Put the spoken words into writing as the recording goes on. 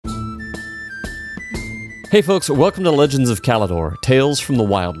Hey folks, welcome to Legends of Calidor, Tales from the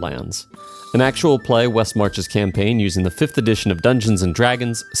Wildlands. An actual play West March's campaign using the 5th edition of Dungeons &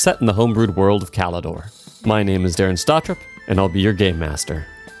 Dragons set in the homebrewed world of Calidor. My name is Darren Stotrup, and I'll be your game master.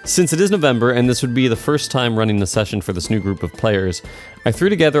 Since it is November, and this would be the first time running the session for this new group of players, I threw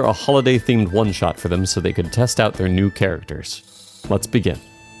together a holiday-themed one-shot for them so they could test out their new characters. Let's begin.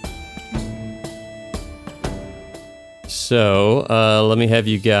 So, let me have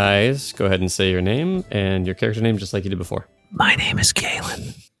you guys go ahead and say your name and your character name just like you did before. My name is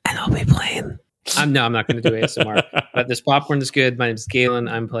Galen, and I'll be playing... I'm not going to do ASMR, but this popcorn is good. My name is Galen.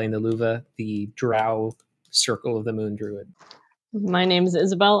 I'm playing the Luva, the Drow Circle of the Moon Druid. My name is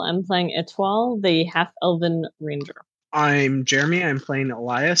Isabel. I'm playing Etoile, the half-elven ranger. I'm Jeremy. I'm playing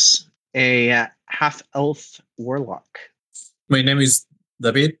Elias, a half-elf warlock. My name is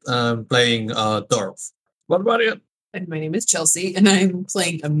David. I'm playing Dwarf. Barbarian. And my name is Chelsea, and I'm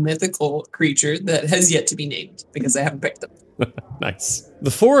playing a mythical creature that has yet to be named because I haven't picked them. Nice.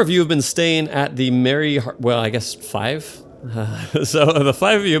 The four of you have been staying at the five? So the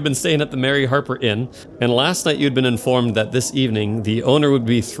five of you have been staying at the Mary Harper Inn, and last night you'd been informed that this evening the owner would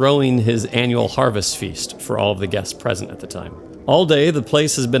be throwing his annual harvest feast for all of the guests present at the time. All day, the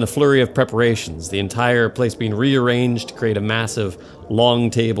place has been a flurry of preparations, the entire place being rearranged to create a massive, long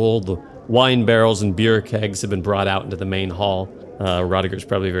table. The wine barrels and beer kegs have been brought out into the main hall. Rodiger's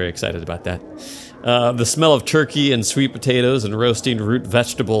probably very excited about that. The smell of turkey and sweet potatoes and roasting root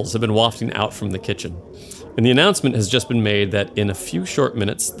vegetables have been wafting out from the kitchen. And the announcement has just been made that in a few short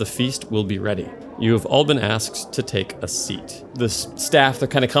minutes, the feast will be ready. You have all been asked to take a seat. The staff, they're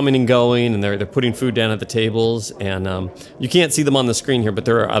kind of coming and going, and they're putting food down at the tables, and you can't see them on the screen here, but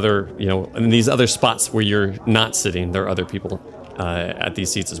there are other, in these other spots where you're not sitting, there are other people at these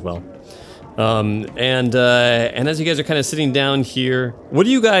seats as well. And as you guys are kind of sitting down here, what do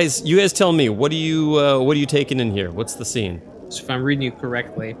you guys tell me, what are you taking in here? What's the scene? So if I'm reading you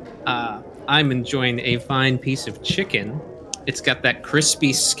correctly, I'm enjoying a fine piece of chicken. It's got that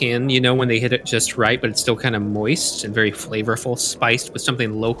crispy skin, when they hit it just right, but it's still kind of moist and very flavorful, spiced with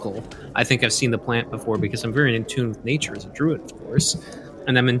something local. I think I've seen the plant before because I'm very in tune with nature as a druid, of course.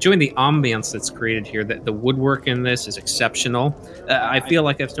 And I'm enjoying the ambience that's created here. That the woodwork in this is exceptional. I feel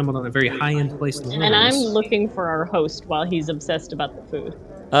like I've stumbled on a very high-end place in the And I'm looking for our host while he's obsessed about the food.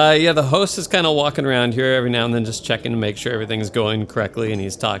 The host is kind of walking around here every now and then, just checking to make sure everything's going correctly, and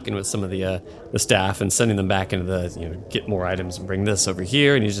he's talking with some of the staff and sending them back into the get more items and bring this over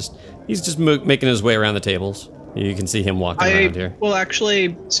here, and he's just making his way around the tables. You can see him walking around here. Will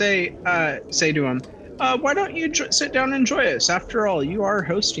actually say to him, why don't you sit down and enjoy us? After all, you are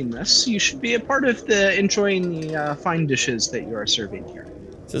hosting this. You should be a part of enjoying the fine dishes that you are serving here.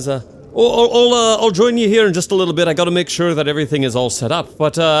 Says, I'll join you here in just a little bit. I got to make sure that everything is all set up,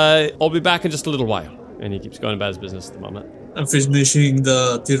 but I'll be back in just a little while. And he keeps going about his business at the moment. I'm finishing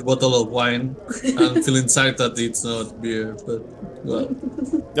the third bottle of wine. I'm feeling sad that it's not beer, but well.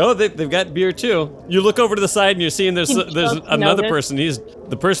 Oh, they've got beer too. You look over to the side and you're seeing there's another person.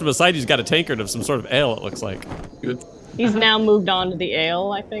 The person beside you's got a tankard of some sort of ale. It looks like. Good. He's now moved on to the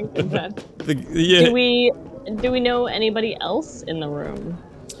ale, I think. Yeah. Do we know anybody else in the room?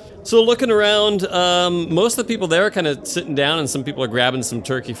 So looking around, most of the people there are kind of sitting down, and some people are grabbing some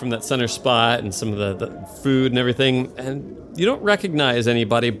turkey from that center spot and some of the food and everything. And you don't recognize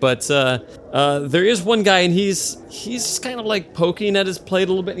anybody, but there is one guy, and he's just kind of like poking at his plate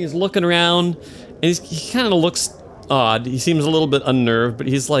a little bit, and he's looking around, and he kind of looks odd. He seems a little bit unnerved, but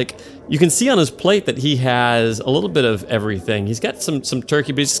he's like, you can see on his plate that he has a little bit of everything. He's got some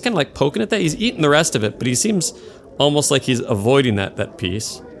turkey, but he's just kind of like poking at that. He's eating the rest of it, but he seems almost like he's avoiding that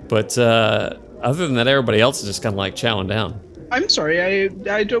piece. But other than that, everybody else is just kind of like chowing down. I'm sorry,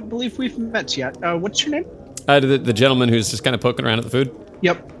 I don't believe we've met yet. What's your name? The gentleman who's just kind of poking around at the food.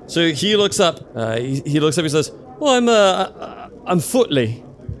 Yep. So he looks up. He looks up. He says, "Well, I'm Footley.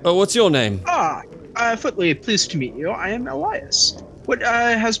 What's your name?" Footley. Pleased to meet you. I am Elias. What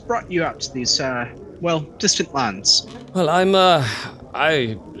has brought you out to these distant lands? Well,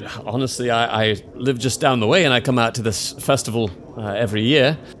 I honestly live just down the way, and I come out to this festival every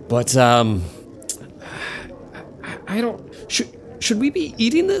year. But I don't. Should we be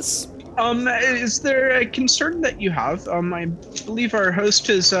eating this? Is there a concern that you have? I believe our host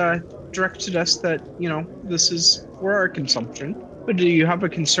has directed us that this is for our consumption. But do you have a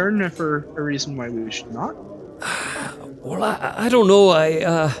concern for a reason why we should not? Well, I don't know.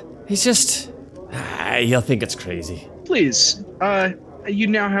 He's just. You'll think it's crazy. Please, you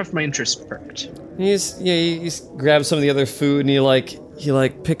now have my interest perked. He's grabbed some of the other food, and he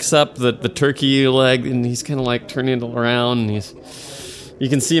picks up the turkey leg, and he's kind of like turning it around, and you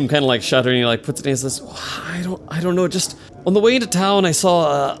can see him kind of like shuddering. He like puts it in. He says, I don't know. Just on the way into town, I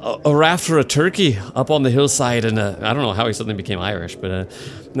saw a rafter of turkey up on the hillside, and I don't know how he suddenly became Irish, but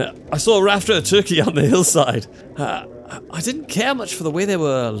I saw a rafter of turkey on the hillside. I didn't care much for the way they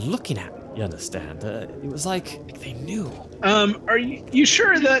were looking at me. You understand? It was like they knew. Are you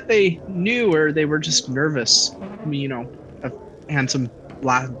sure that they knew, or they were just nervous? I mean, you know, a handsome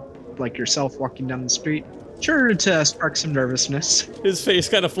lad like yourself walking down the street, sure to spark some nervousness. His face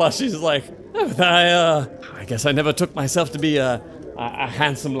kind of flushes. He's like, I guess I never took myself to be a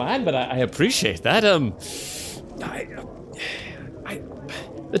handsome lad, but I appreciate that.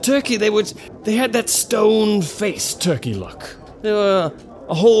 The turkey, they had that stone-faced turkey look. There were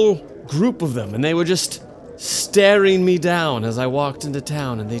a whole group of them, and they were just staring me down as I walked into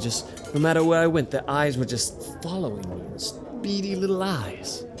town, and they just, no matter where I went, their eyes were just following me, beady little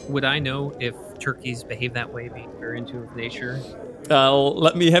eyes. Would I know if turkeys behave that way, being very in tune with nature?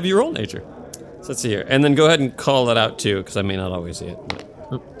 Let me have your roll nature. So let's see here. And then go ahead and call that out too, because I may not always see it.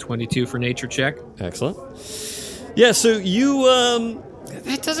 Oh, 22 for nature check. Excellent. Yeah, so you,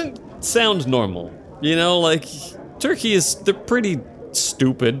 that doesn't sound normal. You know, like, turkeys, they're pretty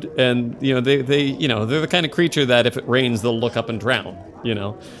stupid, and, you know, they're the kind of creature that if it rains, they'll look up and drown, you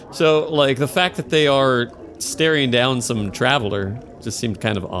know? So, like, the fact that they are staring down some traveler just seemed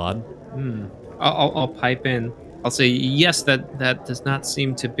kind of odd. I'll pipe in. I'll say, yes, that does not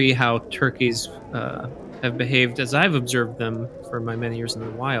seem to be how turkeys have behaved as I've observed them for my many years in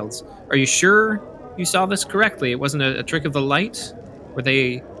the wilds. Are you sure you saw this correctly? It wasn't a trick of the light? Were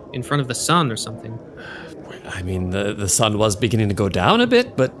they in front of the sun or something? I mean, the sun was beginning to go down a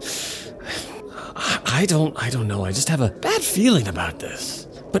bit, but I don't know. I just have a bad feeling about this.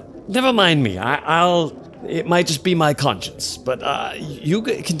 But never mind me. It might just be my conscience, but you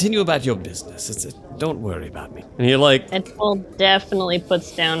continue about your business. Don't worry about me. And you're like... Ethel definitely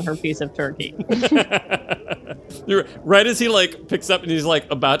puts down her piece of turkey. You're, right as he like picks up and he's like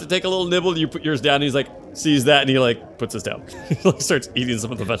about to take a little nibble, you put yours down and he's like sees that and he like puts his down. He like starts eating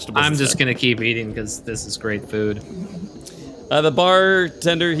some of the vegetables. I'm just gonna keep eating because this is great food. The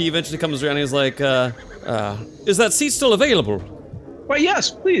bartender, he eventually comes around and he's like, is that seat still available? Why,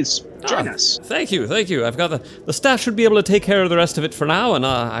 yes, please, join us. Thank you. I've got the staff should be able to take care of the rest of it for now, and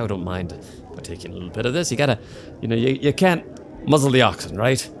I don't mind taking a little bit of this. You gotta, you can't muzzle the oxen,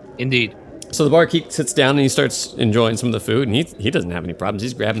 right? Indeed. So the barkeep sits down and he starts enjoying some of the food, and he doesn't have any problems.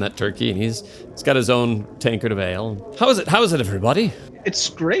 He's grabbing that turkey, and he's got his own tankard of ale. How is it, everybody? It's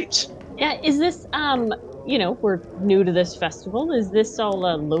great. Yeah, is this, we're new to this festival. Is this all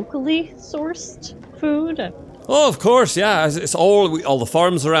locally sourced food? Oh, of course, yeah. It's all the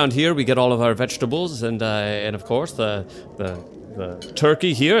farms around here. We get all of our vegetables, and of course the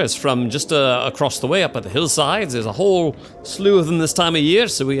turkey here is from just across the way up at the hillsides. There's a whole slew of them this time of year,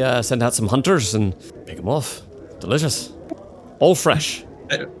 so we send out some hunters and pick them off. Delicious, all fresh.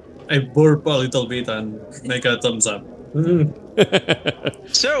 I burp a little bit and make a thumbs up.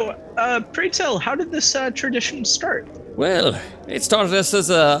 So, pray tell, how did this tradition start? Well, it started as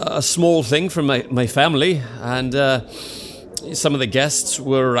a small thing from my family, and some of the guests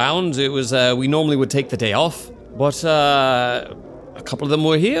were around. It was we normally would take the day off, but a couple of them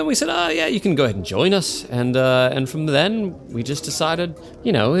were here, and we said, yeah, you can go ahead and join us. And from then, we just decided,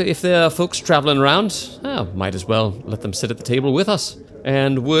 if there are folks traveling around, might as well let them sit at the table with us.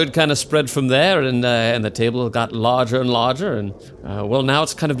 And word kind of spread from there, and the table got larger and larger, and now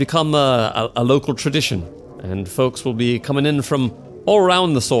it's kind of become a local tradition. And folks will be coming in from all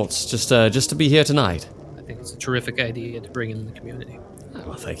around the sorts just to be here tonight. I think it's a terrific idea to bring in the community. Oh,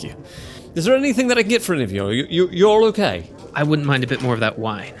 well, thank you. Is there anything that I can get for any of you? You're all okay? I wouldn't mind a bit more of that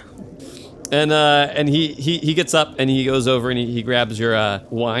wine. And he gets up and he goes over and he grabs your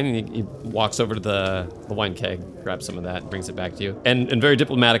wine and he walks over to the wine keg, grabs some of that, and brings it back to you. And very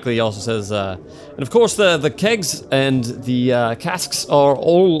diplomatically, he also says, and of course the kegs and the casks are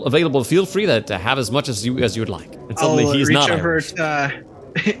all available. Feel free to have as much as you would like. And suddenly I'll he's reach not over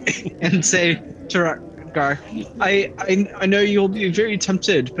and say to Rutgar, I know you'll be very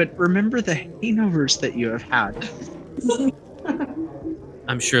tempted, but remember the hangovers that you have had.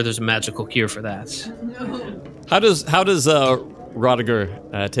 I'm sure there's a magical cure for that. How does Rodiger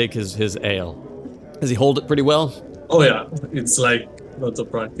take his ale? Does he hold it pretty well? Oh yeah, it's like lots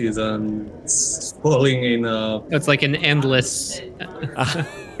of practice and it's falling in. It's like an endless.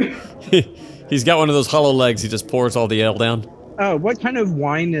 He's got one of those hollow legs. He just pours all the ale down. What kind of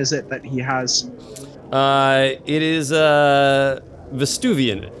wine is it that he has? It is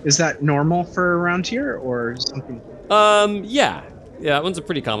Vestuvian. Is that normal for around here or something? Yeah, that one's a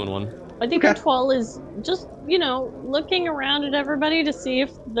pretty common one. I think Okay. Etoile is just, looking around at everybody to see if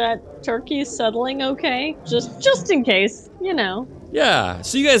that turkey is settling okay. Just in case, Yeah.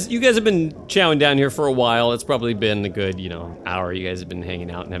 So you guys have been chowing down here for a while. It's probably been a good, hour. You guys have been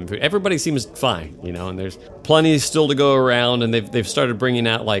hanging out and having food. Everybody seems fine, and there's plenty still to go around. And they've started bringing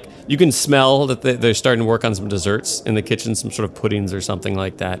out, like, you can smell that they're starting to work on some desserts in the kitchen, some sort of puddings or something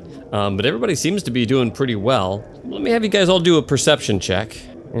like that. But everybody seems to be doing pretty well. Let me have you guys all do a perception check,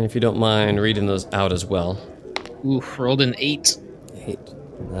 and if you don't mind reading those out as well. Oof, rolled an 8. 8.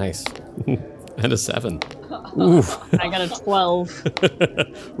 Nice. And a 7. Ooh. I got a 12.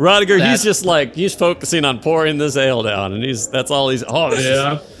 Rodiger, That- he's focusing on pouring this ale down, and that's all he's. Oh, this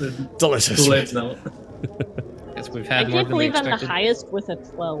is delicious. Too late now. Guess we've I had more can't than we believe I'm the expected. highest with a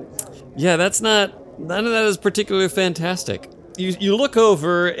 12. Yeah, none of that is particularly fantastic. You look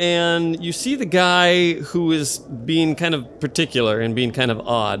over and you see the guy who is being kind of particular and being kind of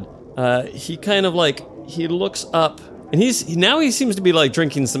odd. He kind of he looks up and he seems to be like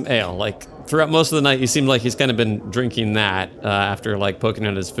drinking some ale. Like throughout most of the night, he seemed like he's kind of been drinking that after like poking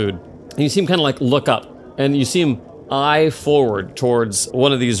at his food. And you see him kind of like look up and you see him eye forward towards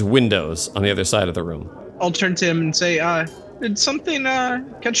one of these windows on the other side of the room. I'll turn to him and say, did something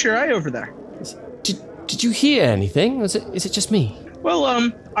catch your eye over there? Did you hear anything? Is it just me? Well,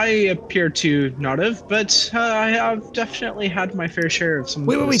 I appear to not have, but I have definitely had my fair share of some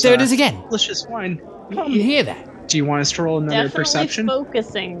Wait, this, there it is again. delicious wine. You hear that? Do you want us to roll another Definitely perception?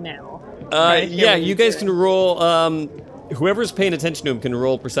 focusing now. Yeah, you guys can roll. Whoever's paying attention to him can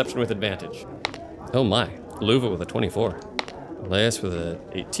roll perception with advantage. Oh my. Luva with a 24. Elias with a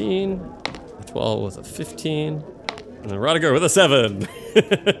 18. A 12 with a 15. And then Rodiger with a 7.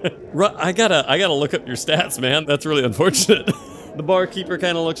 I gotta look up your stats, man. That's really unfortunate. The barkeeper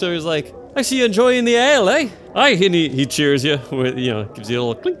kind of looks over. He's like, "I see you enjoying the ale, eh?" Aye, and he cheers you with, gives you a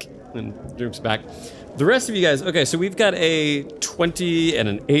little clink and drinks back. The rest of you guys, okay, so we've got a 20 and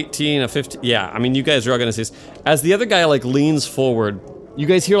an 18, a 15. Yeah, I mean, you guys are all gonna see this. As the other guy leans forward, you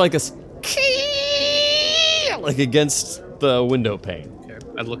guys hear like a against the window pane. Okay.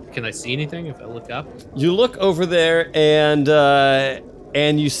 Can I see anything if I look up? You look over there and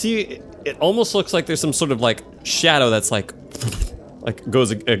you see it almost looks like there's some sort of shadow that's like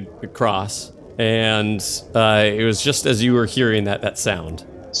goes across, and it was just as you were hearing that sound.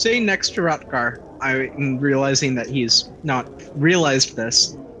 Staying next to Rutgar, I'm realizing that he's not realized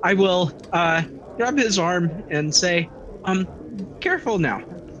this. I will grab his arm and say, careful now.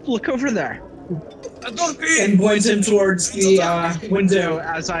 Look over there. And point him towards the window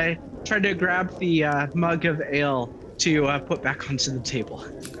as I try to grab the mug of ale to put back onto the table.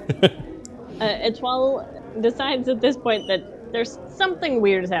 Etoile decides at this point that there's something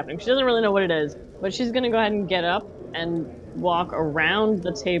weird is happening. She doesn't really know what it is, but she's going to go ahead and get up and walk around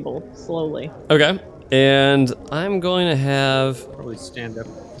the table slowly. Okay. And I'm going to have... Probably stand up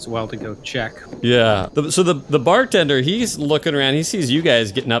as well to go check. Yeah. So the bartender, he's looking around. He sees you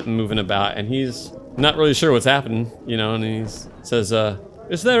guys getting up and moving about, and he's not really sure what's happening, and he says,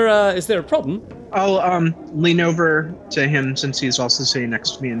 is there a problem? I'll lean over to him since he's also sitting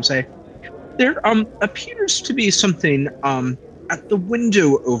next to me and say, there appears to be something at the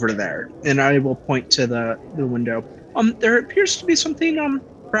window over there. And I will point to the window. There appears to be something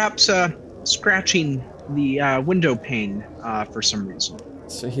perhaps scratching the window pane for some reason.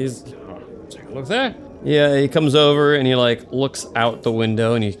 So he's take a look there. Yeah, he comes over and he looks out the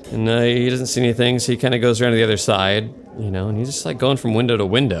window and he doesn't see anything, so he kind of goes around to the other side, and he's just going from window to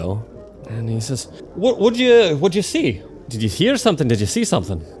window. And he says, What'd you see? Did you hear something? Did you see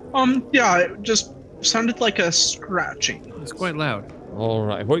something? Yeah, it just sounded like a scratching. It's quite loud. All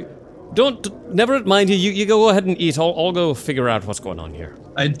right. Well, never mind you. You go ahead and eat. I'll go figure out what's going on here.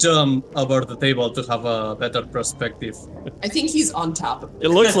 I jump over the table to have a better perspective. I think he's on top of it. It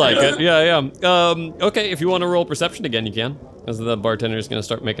looks like it. Yeah. Okay, if you want to roll perception again, you can. As the bartender is going to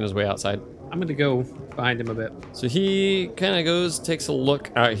start making his way outside. I'm going to go behind him a bit. So he kind of goes, takes a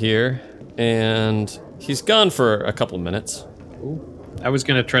look out here, and he's gone for a couple minutes. Ooh. I was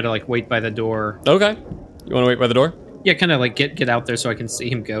going to try to wait by the door. Okay. You want to wait by the door? Yeah, kind of get out there so I can see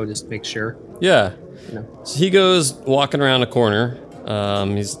him go, just make sure. Yeah. No. So he goes walking around a corner.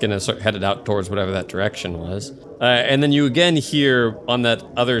 He's going to start headed out towards whatever that direction was. And then you again hear on that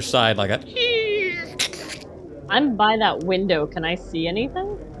other side I'm by that window. Can I see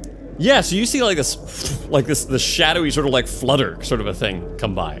anything? Yeah, so you see the shadowy sort of flutter sort of a thing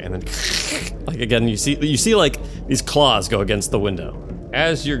come by, and then again you see these claws go against the window.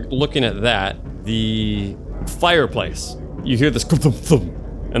 As you're looking at that, the fireplace, you hear this thump, thump,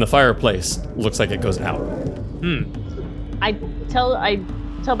 and the fireplace looks like it goes out. I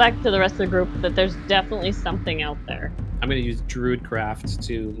tell back to the rest of the group that there's definitely something out there. I'm going to use Druidcraft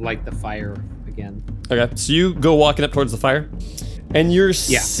to light the fire again. Okay, so you go walking up towards the fire, and you're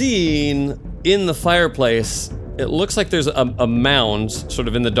seeing in the fireplace, it looks like there's a mound sort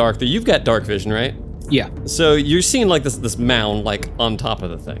of in the dark. You've got dark vision, right? Yeah. So you're seeing like this mound like on top of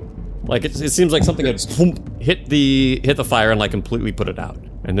the thing. Like it seems like something had hit the fire and like completely put it out.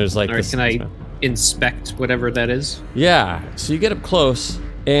 And there's like All right, this. can I inspect whatever that is? Yeah. So you get up close,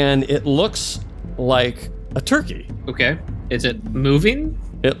 and it looks like a turkey. Okay. Is it moving?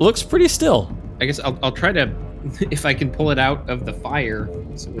 It looks pretty still. I guess I'll try to, if I can pull it out of the fire,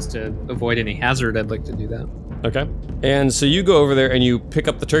 so as to avoid any hazard, I'd like to do that. Okay. And so you go over there and you pick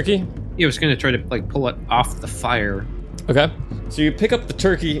up the turkey. Yeah, I was going to try to like pull it off the fire. Okay. So you pick up the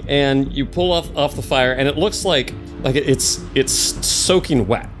turkey and you pull off the fire, and it looks like it's soaking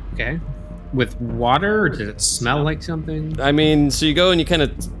wet. Okay. With water, or did it smell like something? I mean, so you go and you kind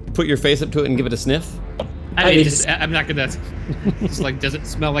of put your face up to it and give it a sniff. I'm not gonna. It's like, does it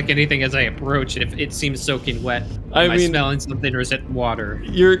smell like anything as I approach? If it seems soaking wet, am I smelling something, or is it water?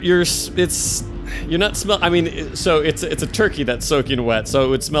 You're not smell. I mean, so it's a turkey that's soaking wet, so it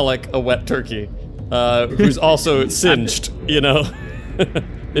would smell like a wet turkey, who's also singed. You know,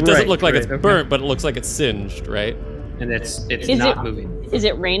 it doesn't look like it's burnt, but it looks like it's singed, right? And it's Is not it- moving. Is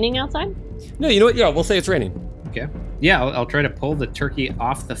it raining outside? No, you know what? Yeah, we'll say it's raining. Okay. Yeah, I'll try to pull the turkey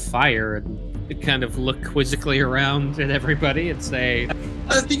off the fire and kind of look quizzically around at everybody and say,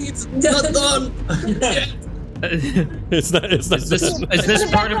 I think it's not done. It's not. Is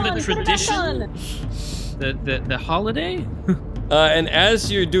this part of the Put it back tradition? on. The holiday? And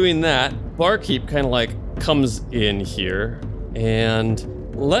as you're doing that, Barkeep kind of like comes in here,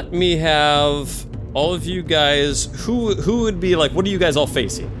 and let me have all of you guys. Who would be like? What are you guys all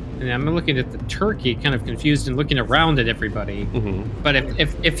facing? And I'm looking at the turkey, kind of confused and looking around at everybody. Mm-hmm. But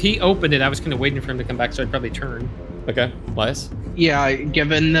if he opened it, I was kind of waiting for him to come back, so I'd probably turn. Okay, Elias. Yeah,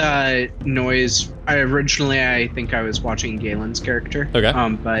 given the noise, I think I was watching Galen's character. Okay.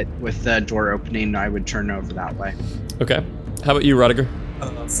 But with the door opening, I would turn over that way. Okay. How about you, Rodiger?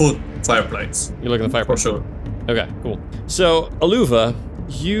 Food, fireplace. You look at the For fireplace. sure. Okay, cool. So, Aluva,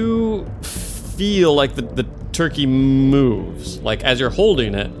 you feel like the turkey moves. Like as you're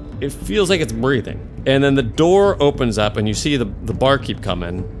holding it, it feels like it's breathing. And then the door opens up, and you see the barkeep come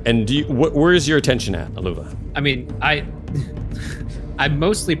in. And where is your attention at, Aluva? I mean, I'm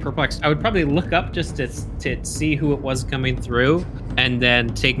mostly perplexed. I would probably look up just to see who it was coming through, and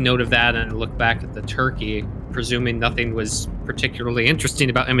then take note of that and look back at the turkey, presuming nothing was particularly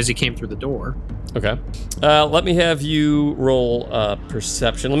interesting about him as he came through the door. Okay. Let me have you roll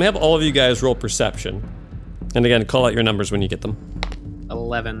perception. Let me have all of you guys roll perception. And again, call out your numbers when you get them.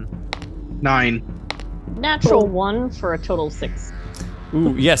 11. 9. Natural 1 for a total of 6.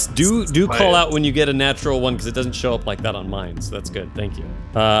 Ooh, yes. Do call out when you get a natural 1, because it doesn't show up like that on mine. So that's good. Thank you.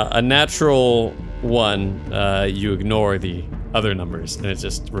 A natural 1, you ignore the other numbers, and it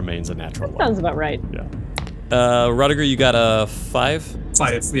just remains a natural 1. Sounds about right. Yeah. Rodiger, you got a 5?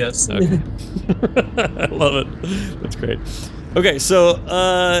 5, yes. Okay. I love it. That's great. Okay, so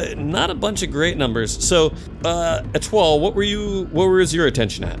not a bunch of great numbers. So, Etoile, what was your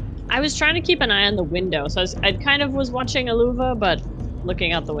attention at? I was trying to keep an eye on the window, so I kind of was watching Aluva, but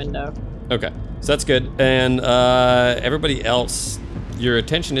looking out the window. Okay, so that's good. And everybody else, your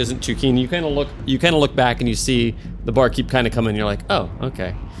attention isn't too keen. You kind of look back and you see the barkeep kind of come in. You're like, oh,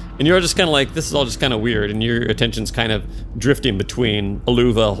 okay. And you're just kind of like, this is all just kind of weird. And your attention's kind of drifting between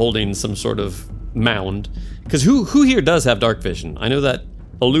Aluva holding some sort of mound. Because who here does have dark vision? I know that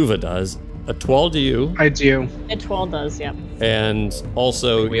Aluva does. Etoile, do you? I do. Etoile does, yep. And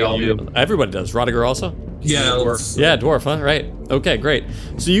also, We all do. Everybody does. Rodiger also? Yeah. Yeah, dwarf, huh? Right. Okay, great.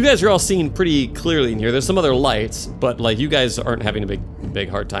 So you guys are all seeing pretty clearly in here. There's some other lights, but like you guys aren't having a big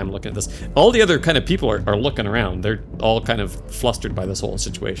hard time looking at this. All the other kind of people are looking around. They're all kind of flustered by this whole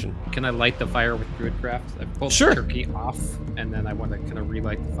situation. Can I light the fire with Druidcraft? I pulled Sure. the turkey off, and then I want to kind of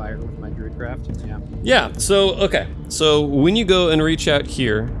relight the fire with my Druidcraft. Yeah. Yeah, so, okay. So when you go and reach out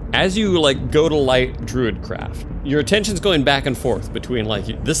here, as you like go to light Druidcraft, your attention's going back and forth between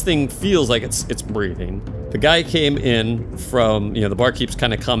like, this thing feels like it's breathing. The guy came in from, the barkeep's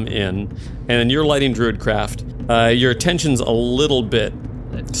kind of come in, and then you're lighting Druidcraft. Your attention's a little bit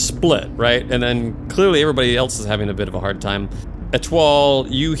split, right? And then clearly everybody else is having a bit of a hard time. Etoile,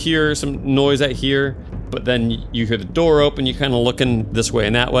 you hear some noise out here, but then you hear the door open, you kind of looking this way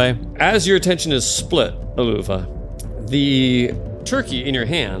and that way. As your attention is split, Aluva, the turkey in your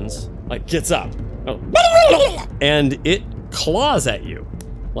hands, like, gets up. And it claws at you.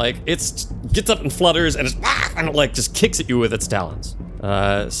 Like, it gets up and flutters, and it like just kicks at you with its talons.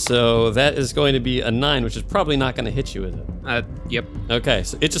 So that is going to be a 9, which is probably not going to hit you, is it? Yep. Okay,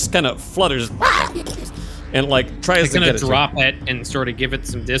 so it just kind of flutters and like tries It's to gonna get drop it and sort of give it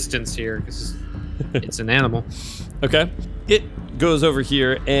some distance here because it's an animal. Okay. It goes over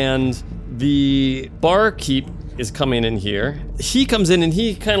here, and the barkeep is coming in here. He comes in and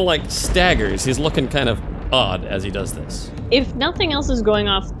he kind of like staggers. He's looking kind of odd as he does this. If nothing else is going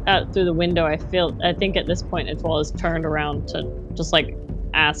off out through the window, I think at this point Etoile is turned around to just like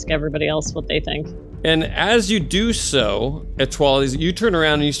ask everybody else what they think. And as you do so, Etoile, you turn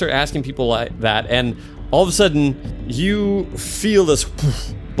around and you start asking people like that, and all of a sudden you feel this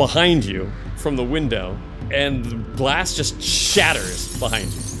behind you from the window, and the glass just shatters behind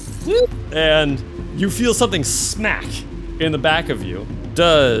you. And you feel something smack in the back of you.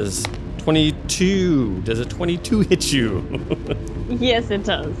 Does a 22 hit you? Yes, it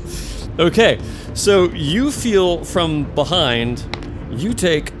does. Okay, so you feel from behind, you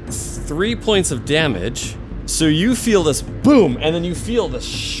take 3 points of damage. So you feel this boom, and then you feel this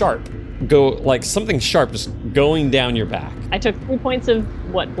sharp go, like something sharp just going down your back. I took 3 points of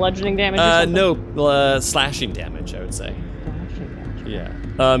what, bludgeoning damage or something? No, slashing damage, I would say. Yeah.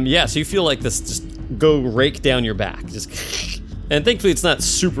 So you feel like this just go rake down your back. Just and thankfully it's not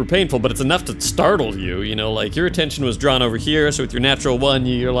super painful, but it's enough to startle you, you know, like your attention was drawn over here, so with your natural 1,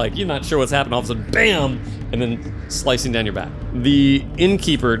 you're like, you're not sure what's happening, all of a sudden, bam, and then slicing down your back. The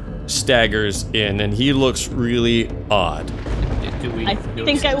innkeeper staggers in, and he looks really odd. I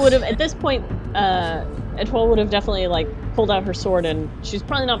think I would have, at this point, Etoile would have definitely, like, pulled out her sword, and she's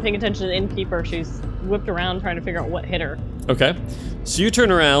probably not paying attention to the innkeeper. She's whipped around trying to figure out what hit her. Okay. So you turn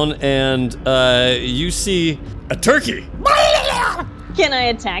around, and you see a turkey. Can I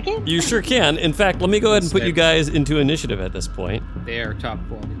attack it? You sure can. In fact, let me go ahead and put you guys into initiative at this point. They are top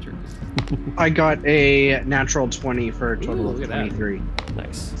quality turkeys. I got a natural 20 for a total Ooh, of look at that. 23.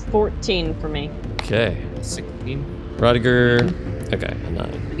 Nice. 14 for me. Okay. 16. Rodiger. Okay, a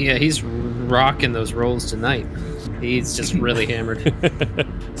 9. Yeah, he's rocking those rolls tonight. He's just really hammered.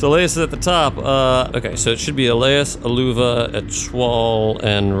 So Elias is at the top. Okay, so it should be Elias, Aluva, Etoile,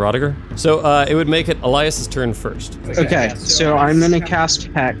 and Rodiger. So it would make it Elias' turn first. Okay, so I'm going to cast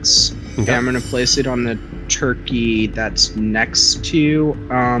Hex. Okay. And I'm going to place it on the turkey that's next to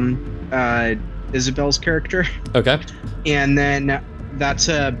Isabel's character. Okay. And then that's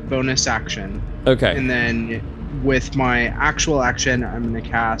a bonus action. Okay. And then with my actual action, I'm going to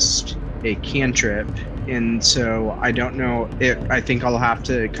cast a cantrip. And so I don't know, I think I'll have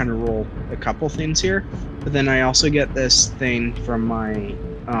to kind of roll a couple things here. But then I also get this thing from my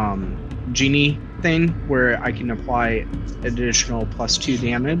genie thing where I can apply additional +2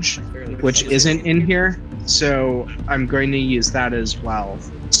 damage, which isn't in here. So I'm going to use that as well.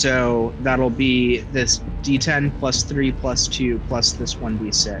 So that'll be this d10 +3 +2 plus this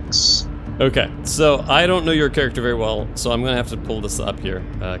 1d6. Okay, so I don't know your character very well, so I'm going to have to pull this up here,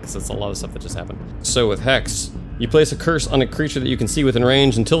 because it's a lot of stuff that just happened. So with Hex, you place a curse on a creature that you can see within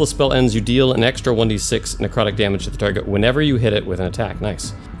range. Until the spell ends, you deal an extra 1d6 necrotic damage to the target whenever you hit it with an attack.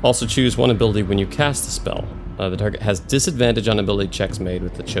 Nice. Also choose one ability when you cast the spell. The target has disadvantage on ability checks made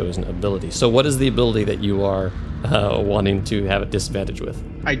with the chosen ability. So what is the ability that you are wanting to have a disadvantage with?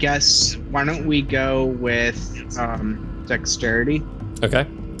 I guess, why don't we go with dexterity? Okay.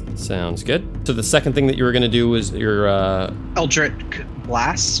 Sounds good. So the second thing that you were going to do was your... Eldritch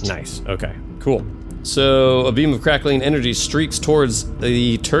Blast. Nice. Okay. Cool. So a beam of crackling energy streaks towards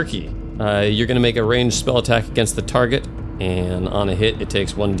the turkey. You're going to make a ranged spell attack against the target, and on a hit, it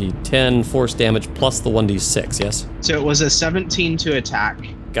takes 1d10 force damage plus the 1d6, yes? So it was a 17 to attack.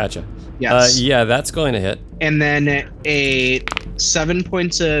 Gotcha. Yes. Yeah, that's going to hit. And then a 7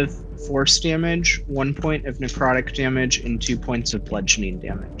 points of force damage, 1 point of necrotic damage, and 2 points of bludgeoning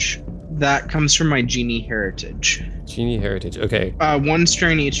damage. That comes from my genie heritage. Genie heritage. Okay. Once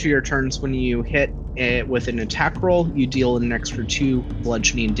during each of your turns, when you hit it with an attack roll, you deal an extra 2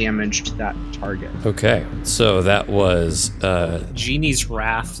 bludgeoning damage to that target. Okay. So that was... Genie's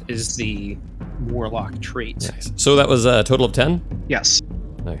Wrath is the warlock trait. Nice. So that was a total of 10? Yes.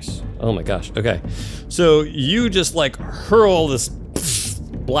 Nice. Oh my gosh. Okay. So you just like hurl this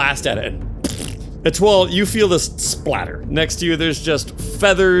blast at it. Etoile, you feel this splatter. Next to you, there's just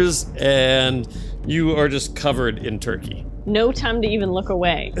feathers, and you are just covered in turkey. No time to even look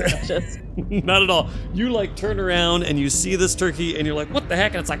away. Just Not at all. You like turn around and you see this turkey, and you're like, what the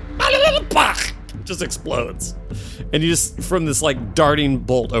heck? And it's like, it just explodes. And you just, from this like darting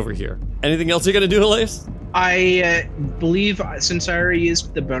bolt over here. Anything else you're gonna do, Elias? I believe since I already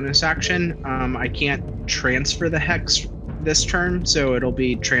used the bonus action, I can't transfer the hex this turn, so it'll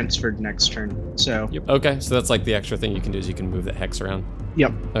be transferred next turn. So, Yep. Okay, so that's like the extra thing you can do is you can move that hex around.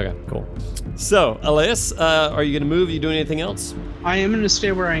 yep. Okay, cool. So, Elias, are you going to move? Are you doing anything else? I am going to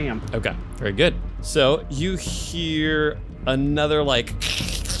stay where I am. Okay, very good. So, you hear another,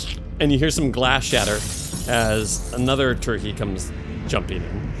 and you hear some glass shatter as another turkey comes jumping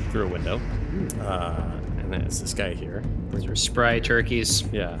in through a window. And that's this guy here. Those are spry turkeys.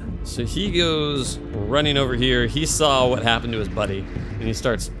 Yeah. So he goes running over here. He saw what happened to his buddy, and he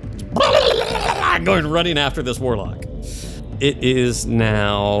starts going running after this warlock. It is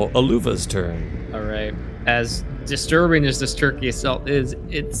now Aluva's turn. All right. As disturbing as this turkey assault is,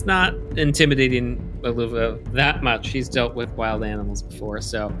 it's not intimidating Aluva that much. He's dealt with wild animals before,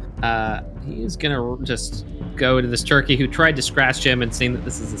 so he's gonna just go to this turkey who tried to scratch him, and seeing that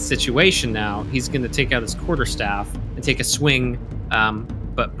this is a situation now, he's gonna take out his quarterstaff and take a swing.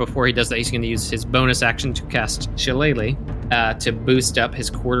 But before he does that, he's going to use his bonus action to cast Shillelagh to boost up his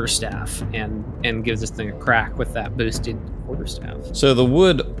quarterstaff and give this thing a crack with that boosted quarterstaff. So the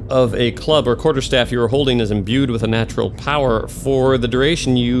wood of a club or quarterstaff you are holding is imbued with a natural power. For the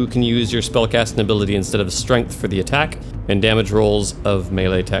duration, you can use your spellcasting ability instead of strength for the attack and damage rolls of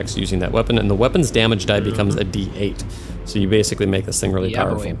melee attacks using that weapon. And the weapon's damage die becomes a D8. So you basically make this thing really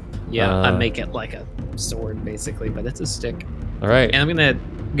powerful. Boy. Yeah, I make it like a sword, basically, but it's a stick. All right. And I'm going to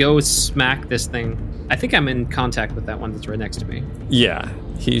go smack this thing. I think I'm in contact with that one that's right next to me. Yeah,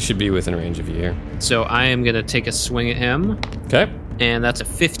 he should be within range of you here. So I am going to take a swing at him. Okay. And that's a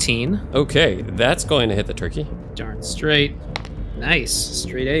 15. Okay, that's going to hit the turkey. Darn straight. Nice.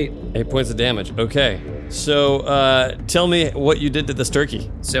 Straight 8. 8 points of damage. Okay. So tell me what you did to this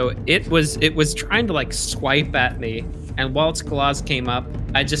turkey. So it was trying to swipe at me, and while its claws came up,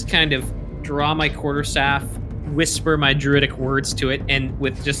 I just kind of draw my quarterstaff, whisper my druidic words to it, and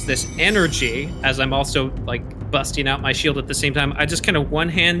with just this energy, as I'm also busting out my shield at the same time, I just kind of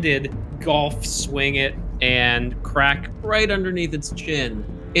one-handed golf swing it and crack right underneath its chin.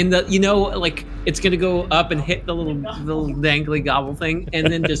 In the, it's gonna go up and hit the little dangly gobble thing, and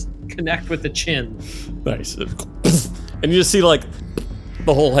then just connect with the chin. Nice. And you just see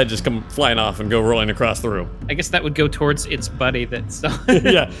the whole head just come flying off and go rolling across the room. I guess that would go towards its buddy that's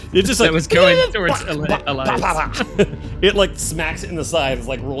yeah, it just that was going towards Elias. It smacks it in the side. It's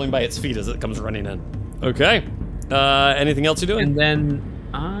rolling by its feet as it comes running in. Okay. Anything else you're doing? And then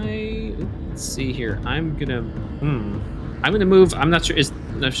let's see here. I'm gonna move. I'm not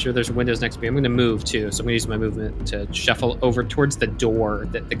sure there's windows next to me. I'm gonna move too, so I'm gonna use my movement to shuffle over towards the door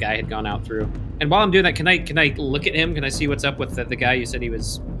that the guy had gone out through. And while I'm doing that, can I look at him? Can I see what's up with the guy you said he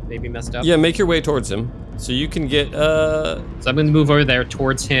was maybe messed up? Yeah, make your way towards him. So you can get So I'm gonna move over there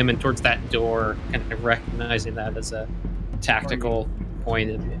towards him and towards that door, kind of recognizing that as a tactical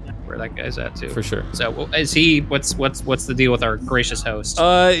point of where that guy's at too. For sure. So is he? What's the deal with our gracious host?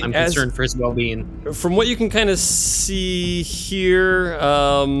 I'm concerned for his well-being. From what you can kind of see here,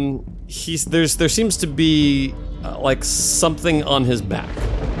 there seems to be something on his back.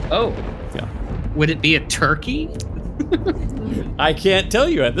 Oh. Yeah. Would it be a turkey? I can't tell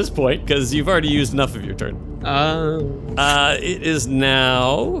you at this point because you've already used enough of your turn. It is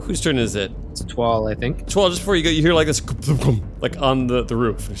now. Whose turn is it? It's Twal, I think. Twal, just before you go, you hear this, on the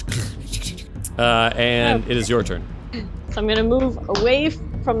roof. And it is your turn. So I'm gonna move away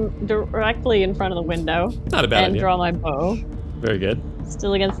from directly in front of the window. Not a bad and idea. draw my bow. Very good.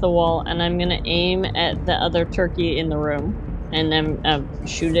 Still against the wall, and I'm gonna aim at the other turkey in the room, and then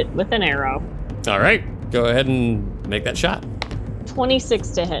shoot it with an arrow. All right, go ahead and make that shot. 26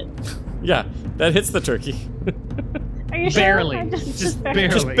 to hit. Yeah, that hits the turkey. Are you barely. sure? Just barely.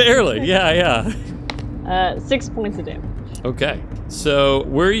 Just barely. Yeah. 6 points of damage. Okay. So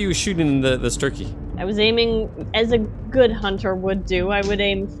where are you shooting this turkey? I was aiming as a good hunter would do. I would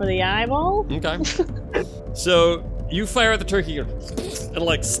aim for the eyeball. Okay. So you fire at the turkey, and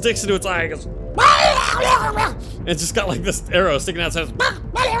it sticks into its eye. And goes. It's just got this arrow sticking outside.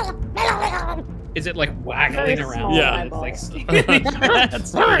 Is it waggling Very around? small Yeah. eyeball.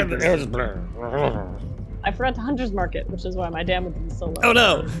 That's I forgot to hunter's mark it, which is why my damage is so low. Oh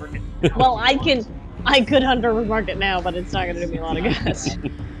no! Well, I could hunter's mark it now, but it's not going to do me a lot of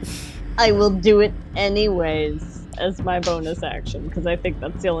good. I will do it anyways as my bonus action because I think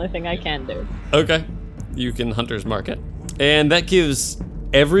that's the only thing I can do. Okay, you can hunter's mark it, and that gives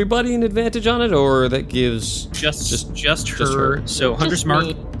everybody an advantage on it, or that gives just her. So hunter's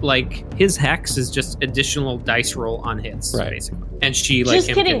mark, his hex is just additional dice roll on hits, Right. basically. And she Just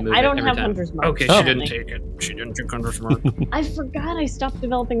him kidding, can move I don't it every have time. hunter's mark. Okay, Oh. she didn't take it. She didn't take hunter's mark. I forgot I stopped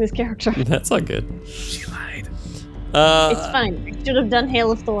developing this character. That's not good. She lied. It's fine. I should have done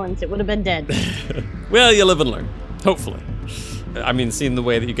Hail of Thorns. It would have been dead. Well, you live and learn. Hopefully. I mean, seeing the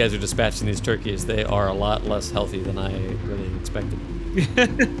way that you guys are dispatching these turkeys, they are a lot less healthy than I really expected.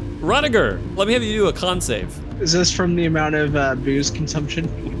 Roniger, let me have you do a con save. Is this from the amount of booze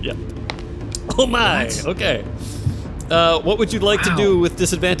consumption? Yep. Oh my, okay. What would you like to do with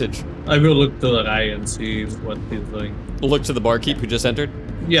disadvantage? I will look to the guy and see what he's doing. Look to the barkeep who just entered?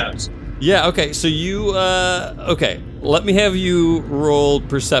 Yes. Yeah, okay, so you, okay. Let me have you roll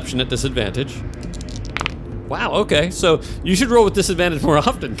perception at disadvantage. Wow, okay, so you should roll with disadvantage more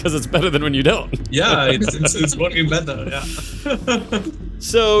often, because it's better than when you don't. Yeah, it's working better, yeah.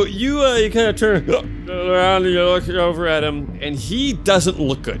 So you kind of turn around and you look over at him, and he doesn't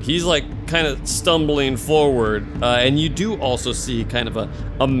look good. He's like kind of stumbling forward, and you do also see kind of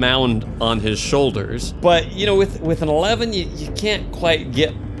a mound on his shoulders. But, you know, with an 11, you can't quite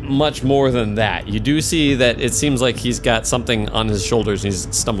get much more than that. You do see that it seems like he's got something on his shoulders and he's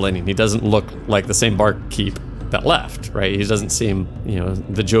stumbling. He doesn't look like the same barkeep that left, right? He doesn't seem, you know,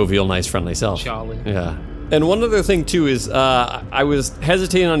 the jovial, nice, friendly self. Jolly. Yeah. And one other thing too is I was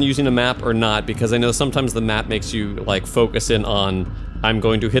hesitating on using a map or not because I know sometimes the map makes you like focus in on I'm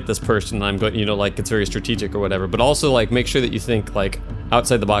going to hit this person, I'm going, you know, like it's very strategic or whatever, but also like make sure that you think like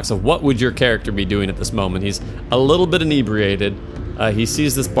outside the box of what would your character be doing at this moment. He's a little bit inebriated. He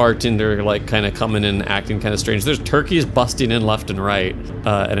sees this bartender like kind of coming in, acting kind of strange. There's turkeys busting in left and right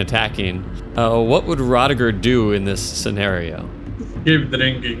and attacking. What would Rodiger do in this scenario? Keep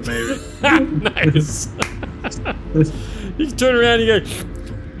drinking, maybe. Nice. You turn around and you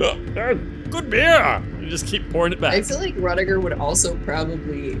go, good beer. You just keep pouring it back. I feel like Rodiger would also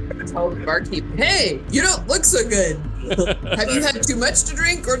probably tell the barkeep, hey, you don't look so good. Have you had too much to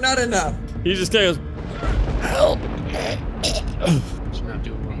drink or not enough? He just kind of goes, help. She's not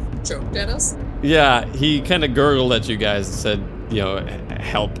doing well. Choked at us? Yeah, he kind of gurgled at you guys and said, you know,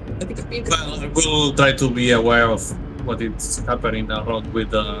 help. I think it'd be a good Well, we'll try to be aware of what is happening around with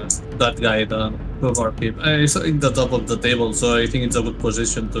that guy, the barkeep. He's in the top of the table, so I think it's a good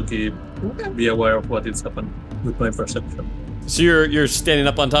position to be aware of what is happening with my perception. So you're standing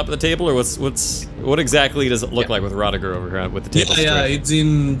up on top of the table, or what exactly does it look like with Rodiger over here with the table? Yeah, straight? it's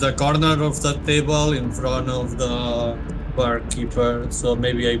in the corner of the table in front of the barkeeper, so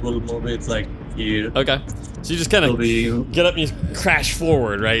maybe I will move it like here. Okay. So you just kind of get up and you crash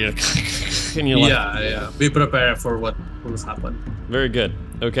forward, right? And you're like, Yeah. Be prepared for what will happen. Very good.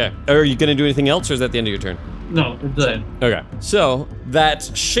 Okay. Are you going to do anything else, or is that the end of your turn? No, it's the end. Okay. So that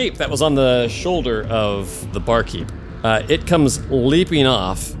shape that was on the shoulder of the barkeep, it comes leaping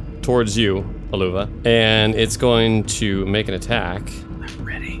off towards you, Aluva, and it's going to make an attack. I'm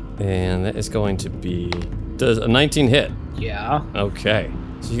ready. And that is going to be... Does a 19 hit? Yeah. Okay.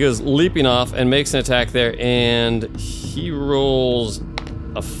 So he goes leaping off and makes an attack there, and he rolls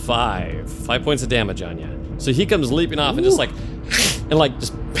a 5 points of damage on you. So he comes leaping off and just like, and like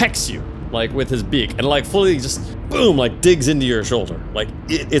just pecks you like with his beak, and like fully just boom, like digs into your shoulder. Like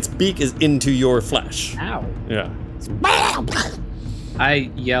its beak is into your flesh. Ow. Yeah.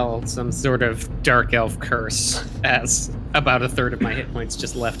 I yell some sort of dark elf curse as about a third of my hit points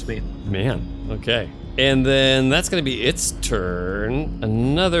just left me. Man. Okay. And then that's going to be its turn.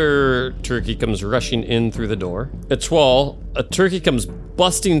 Another turkey comes rushing in through the door. Etoile, a turkey comes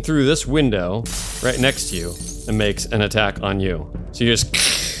busting through this window right next to you and makes an attack on you. So you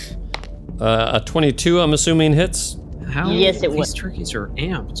just... a 22, I'm assuming, hits? How Yes, it these would. turkeys are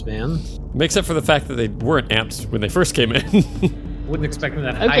amped, man. Except for the fact that they weren't amped when they first came in. Wouldn't expect them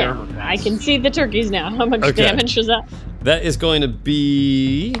that high Okay, armor class. I can see the turkeys now. How much Okay. damage was that? That is going to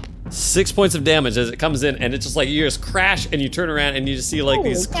be 6 points of damage as it comes in, and it's just like you just crash and you turn around and you just see like Oh,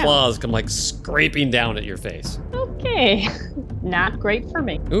 these yeah. claws come like scraping down at your face. Okay. Not great for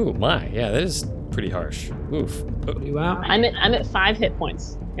me. Ooh, my. Yeah, that is pretty harsh. Oof. You out? I'm at 5 hit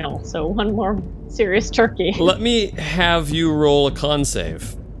points. You know, so one more serious turkey. Let me have you roll a con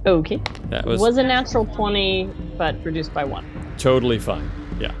save. Okay. That Was was a natural 20, but reduced by 1. totally fine.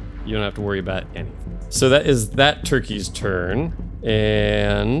 Yeah, you don't have to worry about anything. So that is that turkey's turn.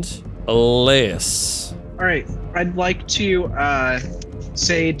 And Elias. All right, I'd like to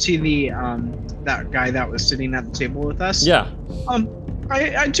say to the that guy that was sitting at the table with us. Yeah.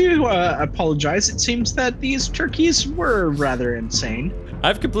 I do apologize. It seems that these turkeys were rather insane.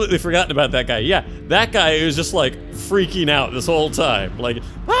 I've completely forgotten about that guy. Yeah, that guy is just like freaking out this whole time. Like,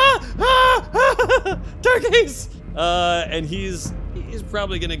 turkeys! And he's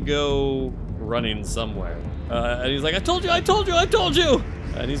probably gonna go running somewhere. And he's like, I told you!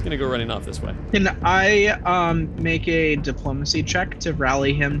 And he's gonna go running off this way. Can I make a diplomacy check to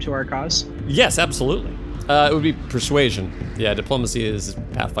rally him to our cause? Yes, absolutely. It would be persuasion. Yeah, diplomacy is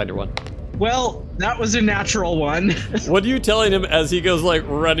Pathfinder 1. Well, that was a natural one. What are you telling him as he goes like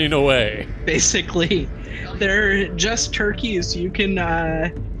running away? Basically, they're just turkeys. You can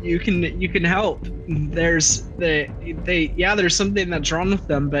help. There's there's something that's wrong with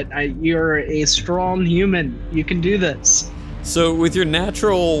them, but you're a strong human. You can do this. So with your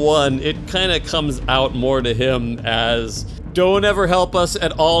natural one, it kind of comes out more to him as, don't ever help us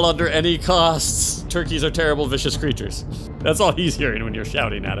at all under any costs. Turkeys are terrible, vicious creatures. That's all he's hearing when you're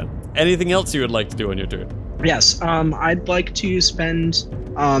shouting at him. Anything else you would like to do on your turn? Yes, I'd like to spend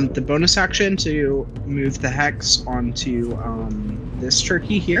the bonus action to move the hex onto this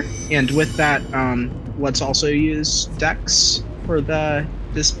turkey here. And with that, let's also use Dex for the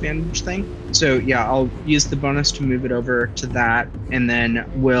disadvantage thing. So yeah, I'll use the bonus to move it over to that, and then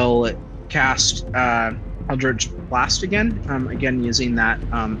we'll cast Eldritch Blast again. Again, using that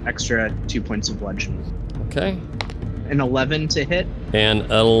extra 2 points of bludgeoning. Okay. An 11 to hit.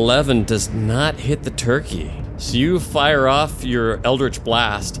 And 11 does not hit the turkey. So you fire off your Eldritch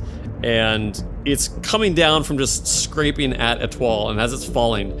Blast, and it's coming down from just scraping at Etoile, and as it's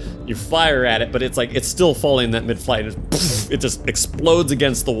falling, you fire at it, but it's still falling that mid-flight. It just explodes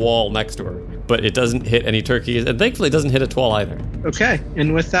against the wall next to her, but it doesn't hit any turkeys, and thankfully it doesn't hit Etoile either. Okay,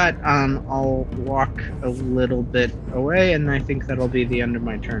 and with that, I'll walk a little bit away, and I think that'll be the end of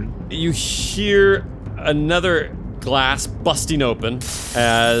my turn. You hear another glass busting open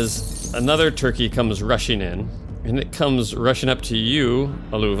as another turkey comes rushing in, and it comes rushing up to you,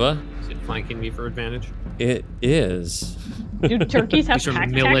 Aluva. Is it flanking me for advantage? It is. Do turkeys have These are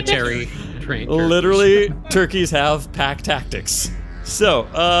pack military trained. turkeys. Literally, turkeys have pack tactics. So,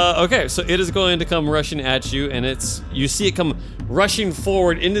 okay, so it is going to come rushing at you, and you see it come rushing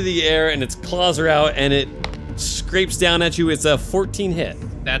forward into the air, and its claws are out, and it scrapes down at you. It's a 14 hit.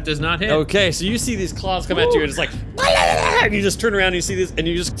 That does not hit. Okay, so you see these claws come at you, and it's like, and you just turn around and you see this, and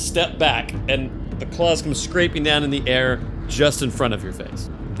you just step back, and the claws come scraping down in the air just in front of your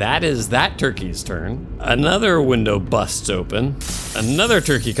face. That is that turkey's turn. Another window busts open. Another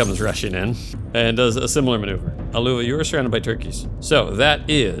turkey comes rushing in and does a similar maneuver. Aluva, you are surrounded by turkeys. So that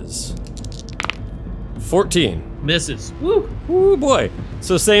is 14. Misses. Ooh boy.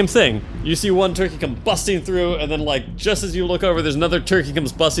 So same thing. You see one turkey come busting through, and then like just as you look over, there's another turkey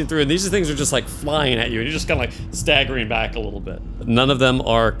comes busting through, and these things are just like flying at you, and you're just kind of like staggering back a little bit. None of them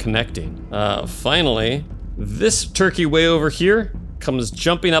are connecting. Finally, this turkey way over here comes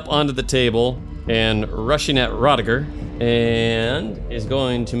jumping up onto the table and rushing at Rodiger, and is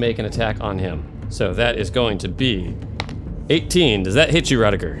going to make an attack on him. So that is going to be 18. Does that hit you,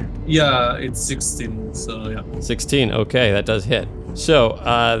 Rodiger? Yeah, it's 16, so yeah. 16, okay, that does hit. So,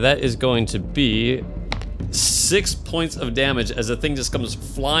 that is going to be 6 points of damage as the thing just comes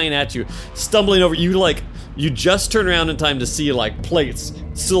flying at you, stumbling over you. You just turn around in time to see like plates,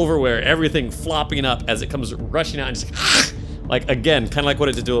 silverware, everything flopping up as it comes rushing out, and just like again, kind of like what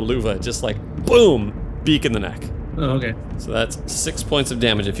it did to Aluva, just like boom, beak in the neck. Oh, okay. So that's 6 points of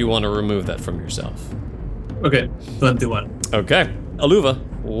damage if you want to remove that from yourself. Okay, 21. Okay, Aluva,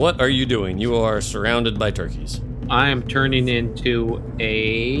 what are you doing? You are surrounded by turkeys. I am turning into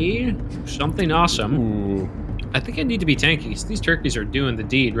something awesome. Ooh. I think I need to be tanky, because these turkeys are doing the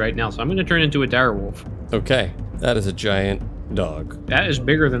deed right now, so I'm going to turn into a direwolf. Okay, that is a giant dog. That is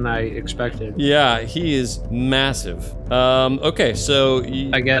bigger than I expected. Yeah, he is massive. Okay, so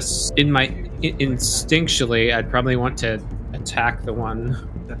I guess instinctually, I'd probably want to attack the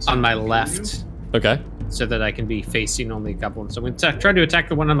one on my left, okay. so that I can be facing only goblins. So I'm going to try to attack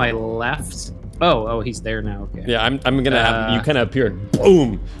the one on my left. Oh, he's there now. Okay. Yeah, I'm gonna have you kind of appear.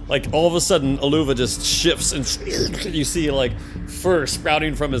 Boom! Like all of a sudden, Aluva just shifts, and you see like fur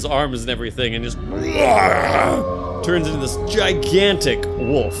sprouting from his arms and everything, and just turns into this gigantic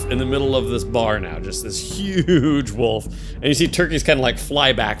wolf in the middle of this bar now. Just this huge wolf, and you see turkeys kind of like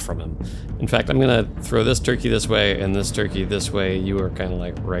fly back from him. In fact, I'm gonna throw this turkey this way and this turkey this way. You are kind of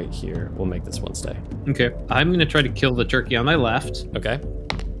like right here. We'll make this one stay. Okay. I'm going to try to kill the turkey on my left. Okay.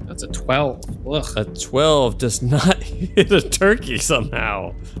 That's a 12. Ugh. A 12 does not hit a turkey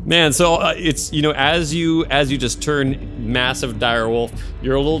somehow. Man, so it's, as you just turn massive dire wolf,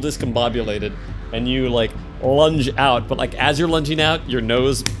 you're a little discombobulated, and you like lunge out, but like as you're lunging out, your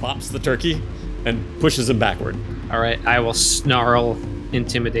nose pops the turkey and pushes him backward. All right, I will snarl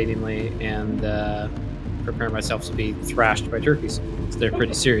intimidatingly and prepare myself to be thrashed by turkeys. They're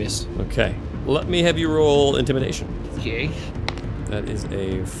pretty serious. Okay. Let me have you roll intimidation. Okay. That is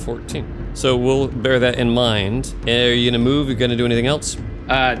a 14. So we'll bear that in mind. Are you gonna move? You gonna do anything else?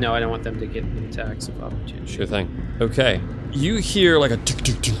 No, I don't want them to get any attacks of opportunity. Sure thing. Okay. You hear like a tick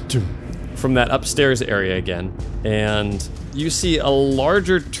tick tick tick from that upstairs area again, and you see a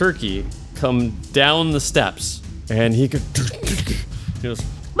larger turkey come down the steps, and he goes,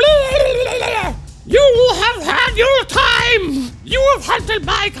 "You have had your time! You have hunted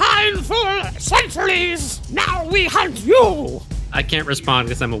my kind for centuries! Now we hunt you!" I can't respond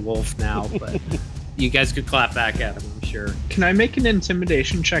because I'm a wolf now, but you guys could clap back at him, I'm sure. Can I make an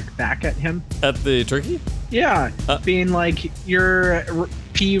intimidation check back at him? At the turkey? Yeah, being like, your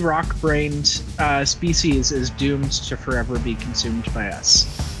pea rock-brained species is doomed to forever be consumed by us.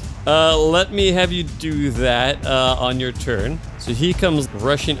 Let me have you do that on your turn. So he comes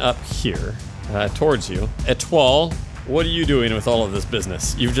rushing up here towards you. Etoile, what are you doing with all of this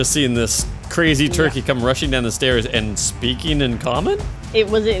business? You've just seen this crazy turkey come rushing down the stairs and speaking in common?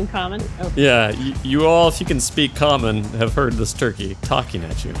 Was it in common? Okay. Yeah, you all, if you can speak common, have heard this turkey talking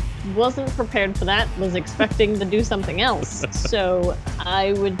at you. Wasn't prepared for that. Was expecting to do something else. So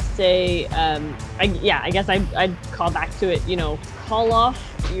I would say, I guess I'd call back to it. Call off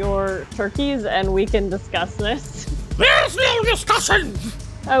your turkeys and we can discuss this. There's no discussion.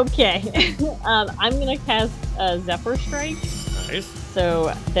 Okay. I'm gonna cast Zephyr Strike. Nice.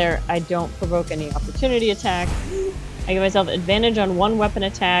 So there, I don't provoke any opportunity attack. I give myself advantage on one weapon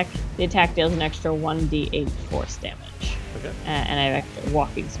attack. The attack deals an extra 1d8 force damage. Okay. And I have extra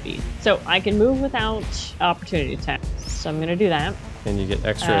walking speed. So I can move without opportunity attacks. So I'm going to do that. And you get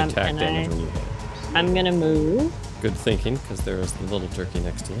extra attack and damage when you hit. I'm going to move. Good thinking, because there is the little turkey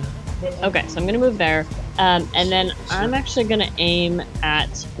next to you. Okay, so I'm going to move there. And then I'm actually going to aim at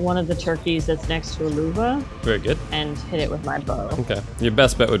one of the turkeys that's next to Aluva Very good. and hit it with my bow. Okay. Your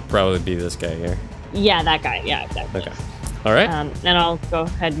best bet would probably be this guy here. Yeah, that guy. Yeah, exactly. Okay. All right. Then I'll go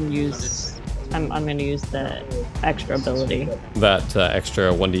ahead and use... I'm going to use the extra ability. That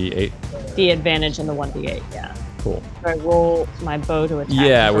extra 1d8. The advantage in the 1d8, yeah. Cool. So I roll my bow to attack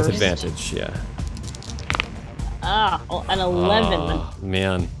Yeah, with first. advantage, yeah. An 11. Oh,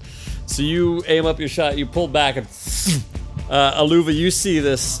 man. So you aim up your shot, you pull back, and Aluva, you see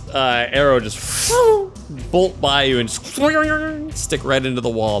this arrow just bolt by you and just stick right into the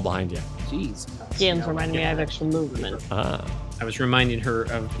wall behind you. Jeez. Galen's reminding me I have extra movement. Ah. I was reminding her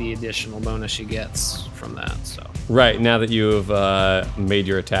of the additional bonus she gets from that, so. Right, now that you have made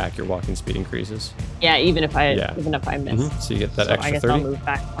your attack, your walking speed increases. Yeah, even if I Yeah. miss. Mhm. So you get that So extra I guess 30. I'll move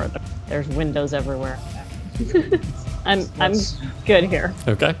back further. There's windows everywhere. I'm good here.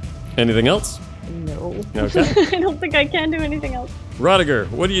 Okay. Anything else? No. Okay. I don't think I can do anything else. Rodiger,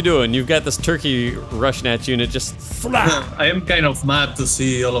 what are you doing? You've got this turkey rushing at you and it just... I am kind of mad to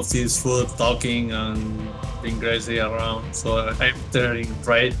see all of these food talking and being crazy around, so I'm turning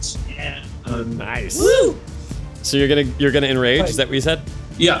rage. Yeah. Nice. So you're gonna enrage, is that what you said?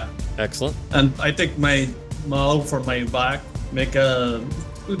 Yeah, Excellent. and I take my maul for my back, make a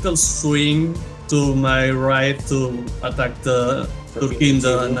little swing to my right to attack the turkey in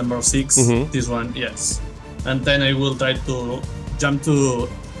the number 6. Mhm. This one, yes. And then I will try to jump to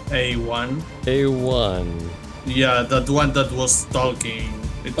A1. A1. Yeah, that one that was talking.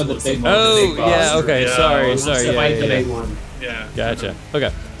 It Oh, the was big- more Oh, the yeah, okay, Yeah, sorry. Once the Yeah, bite yeah, the yeah. big one. Yeah. Gotcha.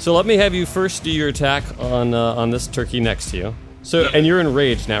 Okay, so let me have you first do your attack on this turkey next to you. So, and you're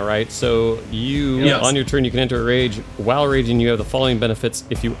enraged now, right? So you, Yes. on your turn, you can enter a rage. While raging, you have the following benefits.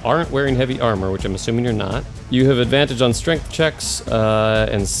 If you aren't wearing heavy armor, which I'm assuming you're not, you have advantage on strength checks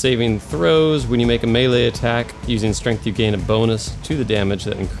and saving throws. When you make a melee attack using strength, you gain a bonus to the damage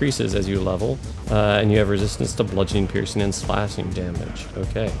that increases as you level. And you have resistance to bludgeoning, piercing, and slashing damage.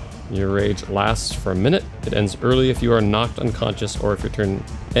 Okay. Your rage lasts for a minute. It ends early if you are knocked unconscious or if your turn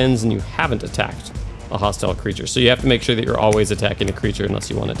ends and you haven't attacked a hostile creature. So you have to make sure that you're always attacking a creature unless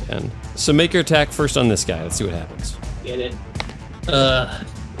you want it to end. So make your attack first on this guy. Let's see what happens. Get it?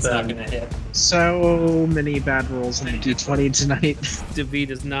 It's not gonna hit. So many bad rolls in the D20 tonight.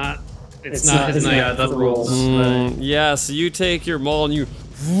 David is not. It's, It's not not- his it's night not for the rolls. rules. Yeah, so you take your maul and you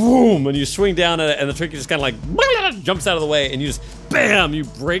boom, and you swing down at it, and the turkey just kind of like jumps out of the way, and you just bam, you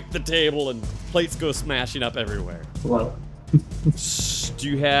break the table, and plates go smashing up everywhere. Well, Do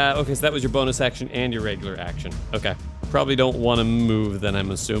you have... Okay, so that was your bonus action and your regular action. Okay. Probably don't want to move then,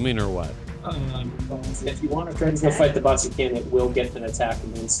 I'm assuming, or what? if you want to try to go fight the boss, you can. It will get an attack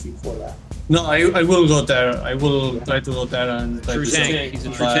against you for that. No, I will go there. I will try to go there and try True to tank. He's a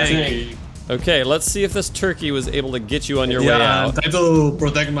true But- tank. Okay, let's see if this turkey was able to get you on your way Yeah, out. try to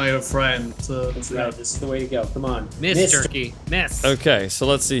protect my friend. That's right. This is the way to go. Come on. Miss turkey. Miss. Okay, so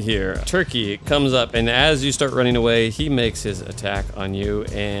let's see here. Turkey comes up, and as you start running away, he makes his attack on you,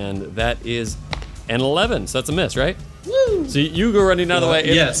 and that is an 11. So that's a miss, right? Woo! So you go running out of the way.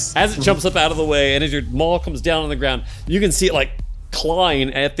 and Yes. As it jumps up out of the way, and as your maul comes down on the ground, you can see it like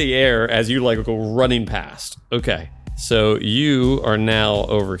clawing at the air as you like go running past. Okay. So you are now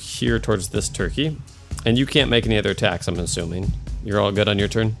over here towards this turkey, and you can't make any other attacks, I'm assuming. You're all good on your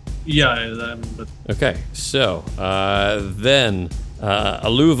turn? Yeah, but Okay, so then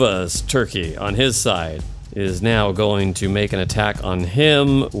Aluva's turkey on his side is now going to make an attack on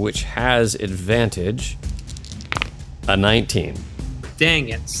him, which has advantage. A 19. Dang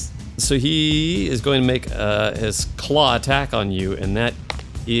it. So he is going to make his claw attack on you, and that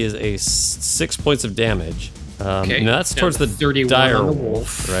is a 6 points of damage. Okay, Now that's down towards to the 31 dire on the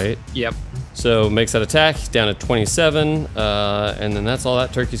wolf, right? Yep. So makes that attack down to 27, and then that's all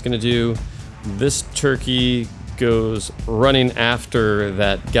that turkey's going to do. This turkey goes running after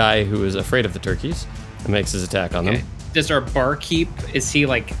that guy who is afraid of the turkeys and makes his attack on Okay. them. Does our barkeep, is he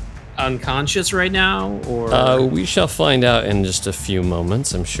like unconscious right now? Or We shall find out in just a few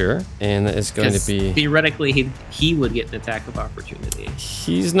moments, I'm sure. And that is going to 'cause be... theoretically he would get an attack of opportunity.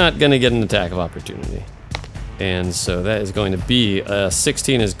 He's not going to get an attack of opportunity. And so that is going to be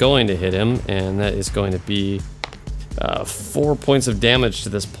 16 is going to hit him, and that is going to be 4 points of damage to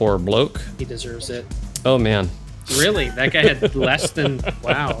this poor bloke. He deserves it. Oh man. Really? That guy had less than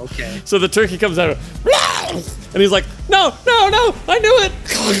wow, okay. So the turkey comes out and he's like, no, I knew it.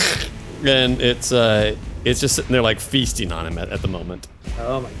 And it's just sitting there like feasting on him at the moment.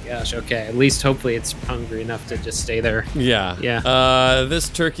 Oh my gosh, okay. At least hopefully it's hungry enough to just stay there. Yeah. Yeah. This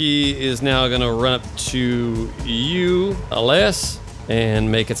turkey is now going to run up to you, Elias,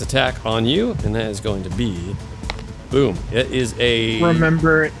 and make its attack on you, and that is going to be, boom. It is a...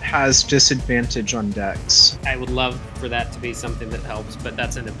 Remember, it has disadvantage on dex. I would love for that to be something that helps, but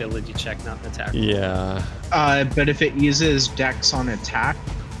that's an ability check, not an attack. Yeah. But if it uses dex on attack,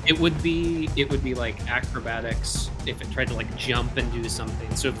 It would be like acrobatics if it tried to like jump and do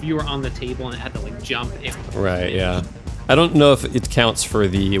something. So if you were on the table and it had to like jump, it Right, yeah. I don't know if it counts for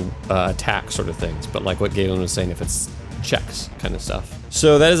the attack sort of things, but like what Galen was saying, if it's checks kind of stuff.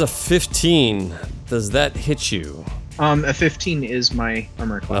 So that is a 15. Does that hit you? a 15 is my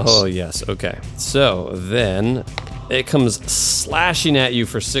armor class. Oh, yes. Okay. So then it comes slashing at you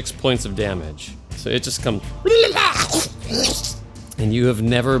for 6 points of damage. So it just comes... And you have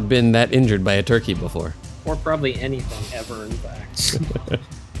never been that injured by a turkey before. or probably anything ever, in fact.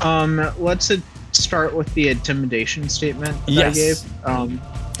 Let's start with the intimidation statement that Yes. I gave.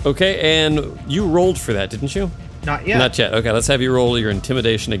 Okay, and you rolled for that, didn't you? Not yet. Not yet. Okay, let's have you roll your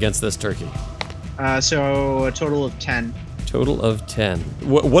intimidation against this turkey. So a total of 10. Total of 10.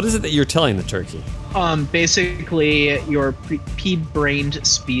 What is it that you're telling the turkey? Basically, your pea-brained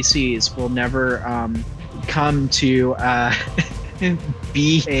species will never come to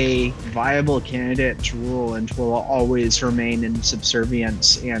be a viable candidate to rule and will always remain in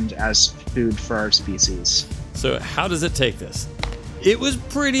subservience and as food for our species. So how does it take this? It was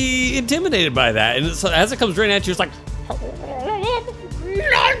pretty intimidated by that, and so as it comes right at you, it's like,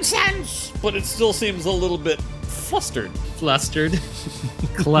 nonsense! But it still seems a little bit flustered. Flustered.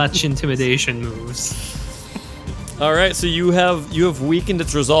 Clutch intimidation moves. All right, so you have weakened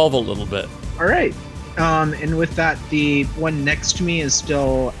its resolve a little bit. All right. And with that, the one next to me is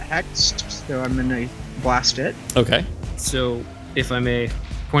still hexed, so I'm gonna blast it. Okay. So, if I may,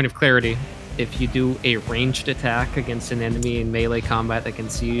 point of clarity. If you do a ranged attack against an enemy in melee combat that can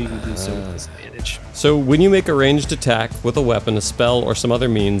see you, you do so with disadvantage. So when you make a ranged attack with a weapon, a spell, or some other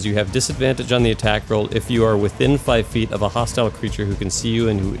means, you have disadvantage on the attack roll if you are within 5 feet of a hostile creature who can see you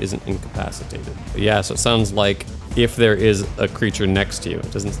and who isn't incapacitated. But yeah, so it sounds like if there is a creature next to you.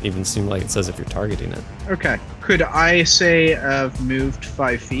 It doesn't even seem like it says if you're targeting it. Okay. Could I say I've moved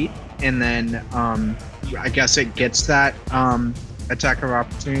 5 feet, and then I guess it gets that attack of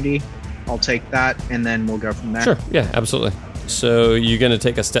opportunity? I'll take that, and then we'll go from there. Sure, yeah, absolutely. So you're going to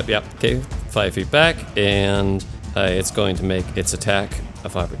take a step, yep, okay, 5 feet back, and it's going to make its attack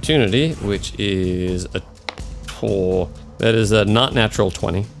of opportunity, which is that is a not natural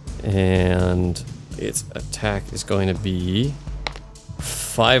 20, and its attack is going to be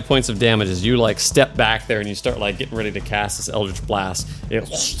 5 points of damage as you like step back there and you start like getting ready to cast this Eldritch Blast. It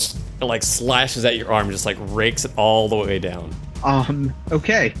like slashes at your arm, just like rakes it all the way down.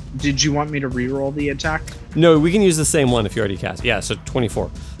 Okay. Did you want me to reroll the attack? No, we can use the same one if you already cast. Yeah, so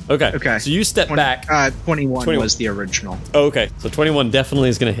 24. Okay. Okay. So you step back. 21 was the original. Oh, okay. So 21 definitely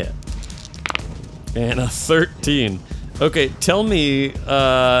is going to hit. And a 13. Okay, tell me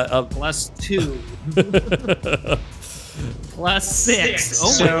 +2. +6.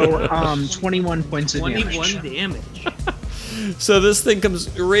 Oh So, my 21 points of damage. 21 damage. So this thing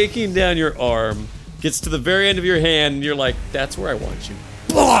comes raking down your arm, gets to the very end of your hand, and you're like, that's where I want you.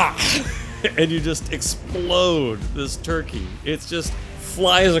 And you just explode this turkey. It just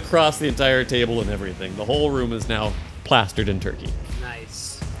flies across the entire table and everything. The whole room is now plastered in turkey.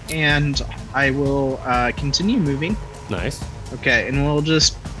 Nice. And I will continue moving. Nice. Okay, and we'll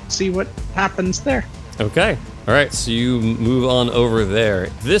just see what happens there. Okay. All right, so you move on over there.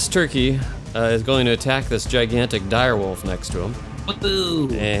 This turkey is going to attack this gigantic direwolf next to him. Ooh.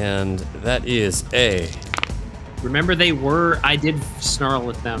 And that is a... Remember, I did snarl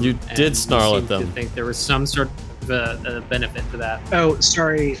at them. You and did snarl seemed at them. To think there was some sort of a benefit to that. Oh,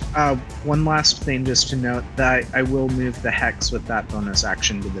 sorry. One last thing just to note that I will move the hex with that bonus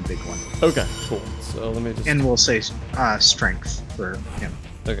action to the big one. Okay, cool. So let me just... And we'll say strength for him.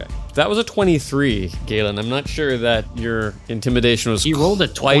 Okay. That was a 23, Galen. I'm not sure that your intimidation was You rolled a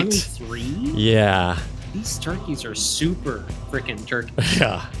quite... 23? Yeah. These turkeys are super freaking turkey.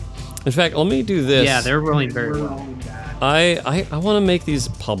 Yeah. In fact, let me do this. Yeah, they're rolling very well. I want to make these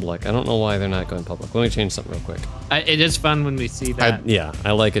public. I don't know why they're not going public. Let me change something real quick. It is fun when we see that.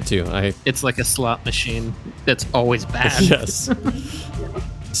 I like it too. It's like a slot machine that's always bad. Yes.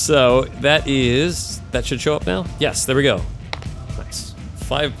 So that should show up now? Yes, there we go. Nice.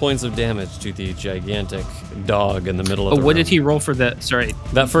 5 points of damage to the gigantic dog in the middle of the what room. did he roll for the... Sorry.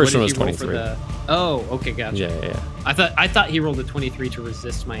 That first what one did was he roll 23. for Oh, okay, gotcha. Yeah. I thought he rolled a 23 to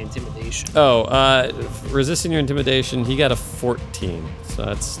resist my intimidation. Oh, resisting your intimidation, he got a 14. So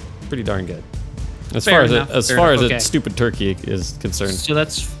that's pretty darn good. As Fair far enough, as fair far enough, as okay. a stupid turkey is concerned. So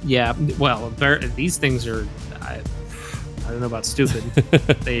that's... Yeah, well, these things are... I don't know about stupid.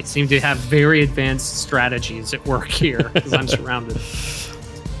 They seem to have very advanced strategies at work here because I'm surrounded.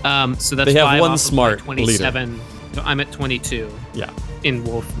 So that's They have 5 one off smart of my 27. So I'm at 22 Yeah. in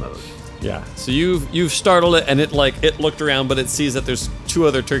wolf mode. Yeah. So you've startled it, and it looked around, but it sees that there's 2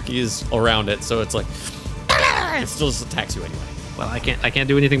 other turkeys around it, so it's like it still just attacks you anyway. Well, I can't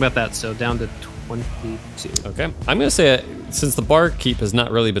do anything about that. So down to 22. Okay. I'm gonna say since the barkeep has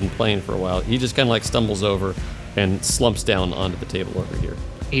not really been playing for a while, he just kind of stumbles over and slumps down onto the table over here.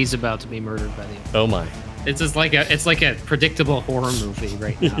 He's about to be murdered by the... Oh my. It's just like a predictable horror movie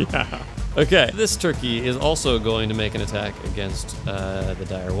right now. Yeah. Okay. This turkey is also going to make an attack against the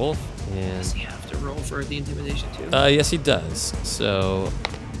dire wolf, and Does he have to roll for the intimidation too? yes, he does. So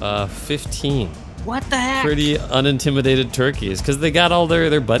 15. What the heck? Pretty unintimidated turkeys because they got all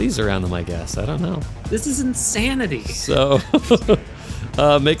their buddies around them. I guess I don't know. This is insanity. So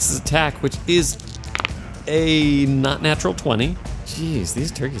makes his attack, which is a not natural 20. Jeez,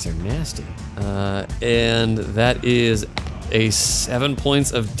 these turkeys are nasty. And that is a 7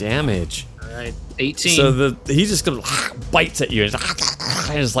 points of damage. All right, 18. So he just goes, bites at you and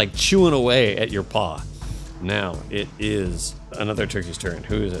is like chewing away at your paw. Now it is another turkey's turn.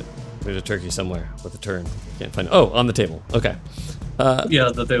 Who is it? There's a turkey somewhere with a turn. Can't find it. Oh, on the table. Okay.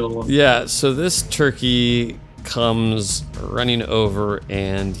 Yeah, the table one. Yeah, so this turkey comes running over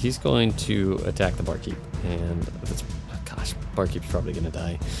and he's going to attack the barkeep. And that's, gosh, barkeep's probably gonna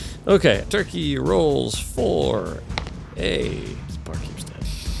die. Okay, turkey rolls for a... Barkeep's dead.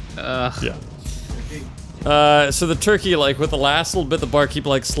 Yeah. So the turkey, with the last little bit, the barkeep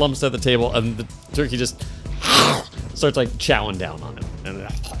slumps at the table, and the turkey just starts chowing down on him. And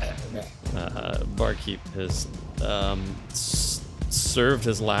barkeep has served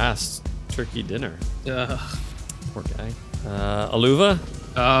his last turkey dinner. Poor guy. Aluva?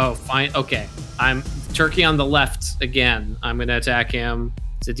 Oh, fine. Okay. I'm turkey on the left again. I'm going to attack him.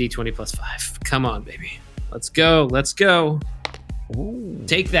 It's a D20 plus 5. Come on, baby. Let's go. Let's go. Ooh,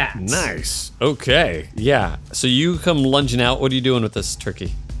 take that. Nice. Okay. Yeah. So you come lunging out. What are you doing with this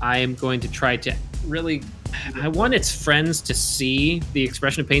turkey? I am going to try to really... I want its friends to see the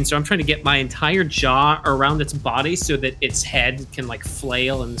expression of pain, so I'm trying to get my entire jaw around its body so that its head can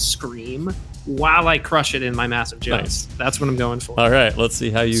flail and scream while I crush it in my massive jaws. Nice. That's what I'm going for. All right. Let's see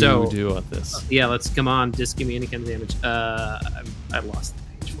how you So, do on this. Yeah, let's come on. Just give me any kind of damage. I lost the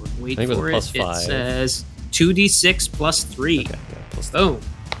page for it. Wait I think it was for plus it. 5. It says 2d6 plus 3. Okay. Yeah, plus Boom.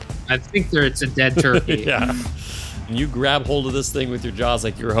 I think it's a dead turkey. Yeah. And you grab hold of this thing with your jaws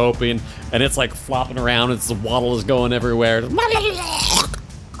like you're hoping, and it's flopping around. The waddle is going everywhere. And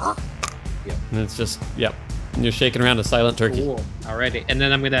it's just, yep. And you're shaking around a silent turkey. Cool. Alrighty. And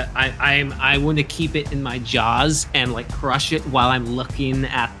then I'm gonna I want to keep it in my jaws and crush it while I'm looking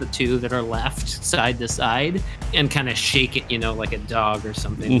at the two that are left side to side and kind of shake it, like a dog or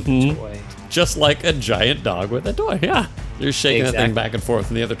something with a toy. Just like a giant dog with a toy, yeah. You're shaking that thing Exactly. back and forth,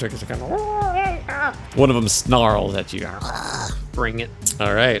 and the other turkeys are kind of... One of them snarls at you. Bring it.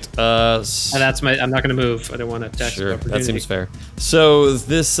 All right. And that's I'm not gonna move. I don't want to attack. Sure, that seems fair. So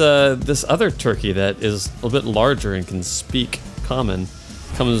this other turkey that is a little bit larger and can speak common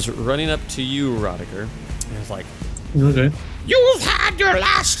comes running up to you, Rodiger. And it's like, Okay. You've had your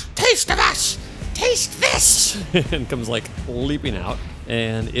last taste of us. taste this! And comes like leaping out.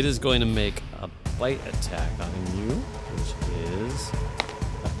 And it is going to make a bite attack on you, which is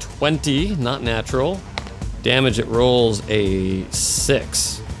a 20, not natural. Damage, it rolls a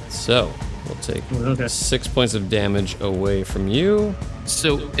 6. So we'll take 6 points of damage away from you.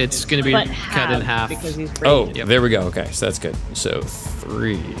 So it's going to be But cut in half. because he's Oh, raged. there we go. Okay, so that's good. So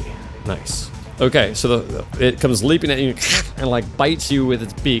 3. Nice. Okay, so it comes leaping at you and like bites you with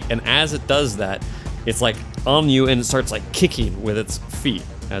its beak. And as it does that, it's like on you and it starts like kicking with its feet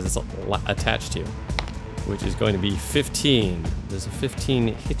as it's attached to you, which is going to be 15. Does a 15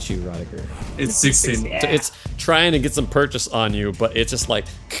 hit you, Rodiger? It's 16. So it's trying to get some purchase on you, but it's just like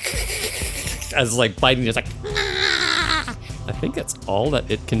as it's like biting you, it's like. I think that's all that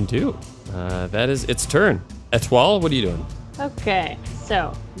it can do. That is its turn. Etoile, what are you doing? Okay,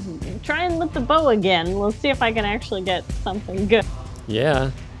 so try and lift the bow again. Let's see if I can actually get something good.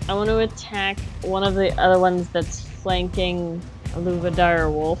 Yeah. I want to attack one of the other ones that's flanking Aluva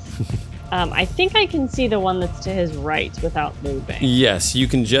Direwolf. I think I can see the one that's to his right without moving. Yes, you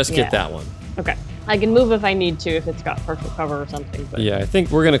can just Yeah. get that one. Okay. I can move if I need to, if it's got partial cover or something. But Yeah, I think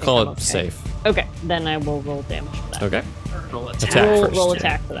we're gonna call I'm it okay. safe. Okay, then I will roll damage for that. Okay. Roll attack. Attack first. Roll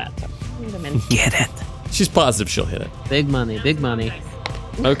attack for that. So, wait a minute. Get it. She's positive she'll hit it. Big money, big money.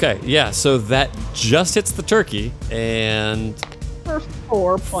 Okay, yeah, so that just hits the turkey and For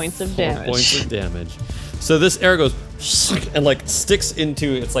 4 points of 4 damage. points of damage. So this arrow goes and like sticks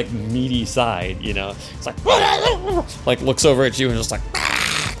into its like meaty side, you know. It's like looks over at you and just like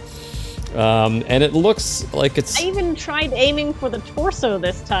and it looks like it's I even tried aiming for the torso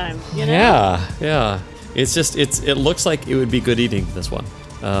this time, you know? yeah. It's just it looks like it would be good eating, this one.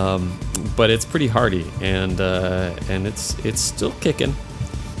 But it's pretty hardy and it's still kicking.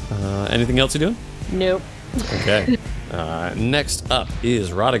 Anything else you're doing? Nope. Okay. Next up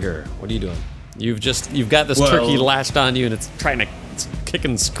is Rodiger. What are you doing? You've got this Well- turkey latched on you and it's kick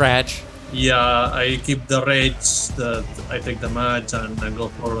and scratch. Yeah, I keep the rage. I take the match and I go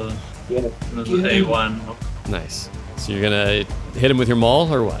for Get it. the A1. Nice. So you're gonna hit him with your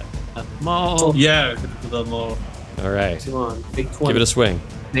maul or what? Maul. Yeah, to the more. All right. Come on. Big 20. Give it a swing.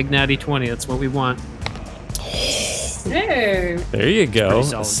 Big natty 20. That's what we want. Hey. There you go. pretty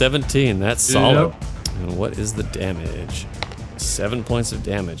solid. 17. That's solid. And what is the damage? 7 points of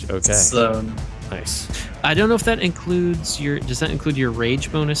damage. Okay. Nice. I don't know if that includes your. Does that include your rage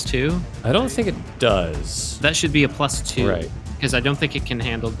bonus too? I don't think it does. That should be a +2. Right. Because I don't think it can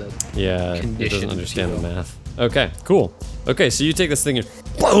handle the. Yeah, it Condition, doesn't if understand you the will. math. Okay, cool. Okay, so you take this thing and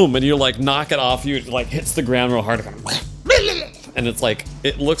boom, and you like knock it off you. It like hits the ground real hard. And it's like,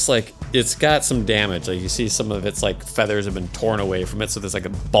 it looks like it's got some damage. Like you see some of its like feathers have been torn away from it. So there's like a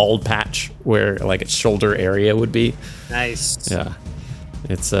bald patch where like its shoulder area would be. Nice. Yeah.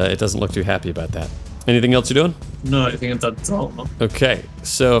 It doesn't look too happy about that. Anything else you're doing? No, I think that's all. Okay,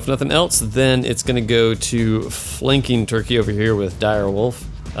 so if nothing else, then it's going to go to flanking turkey over here with Direwolf.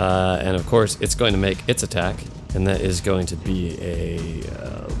 And of course, it's going to make its attack. And that is going to be a...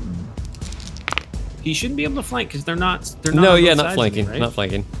 You shouldn't be able to flank because they're not. no, on yeah, both not sides of flanking. you, right? Not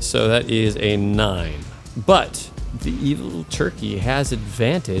flanking. So that is a 9. But the evil turkey has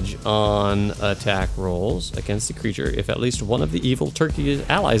advantage on attack rolls against the creature if at least one of the evil turkey's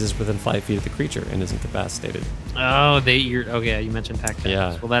allies is within 5 feet of the creature and is incapacitated. Oh, you're okay. You mentioned pack tactics.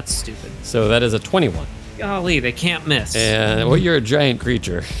 Yeah. Well, that's stupid. So that is a 21. Golly, they can't miss. And well, you're a giant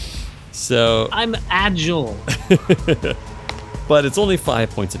creature. So, I'm agile. but it's only 5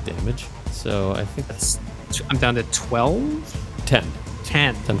 points of damage. So I think that's I'm down to 12, 10.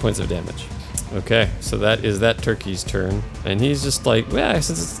 10. 10 points of damage. Okay, so that is that turkey's turn. And he's just like, well,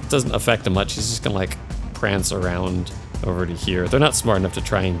 since it doesn't affect him much, he's just gonna like prance around over to here. They're not smart enough to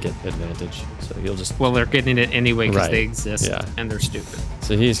try and get advantage. So he'll just, Well, they're getting it anyway because Right. they exist Yeah. and they're stupid.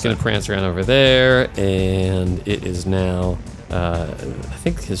 so he's gonna prance around over there. And it is now, I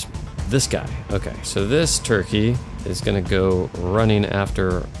think this guy. Okay, so this turkey is gonna go running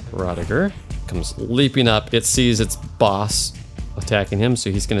after Rodiger. Comes leaping up. It sees its boss attacking him,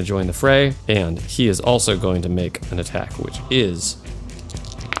 so he's going to join the fray, and he is also going to make an attack, which is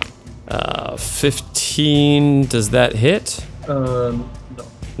 15. Does that hit? No.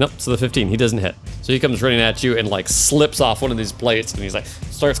 Nope. So the 15, he doesn't hit. So he comes running at you and like slips off one of these plates, and he's like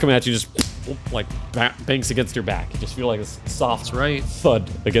starts coming at you, just like bangs against your back. You just feel like a soft That's right. thud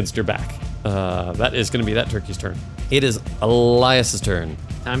against your back. That is going to be that turkey's turn. It is Elias's turn.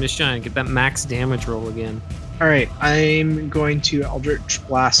 Time to shine. Get that max damage roll again. All right, I'm going to Eldritch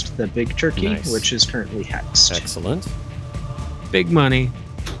Blast the big turkey, Nice. which is currently hexed. Excellent. Big money.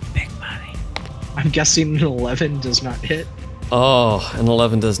 Big money. I'm guessing an 11 does not hit. Oh, an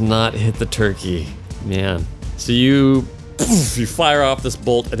 11 does not hit the turkey. Man. So you fire off this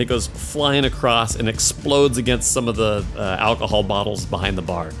bolt, and it goes flying across and explodes against some of the alcohol bottles behind the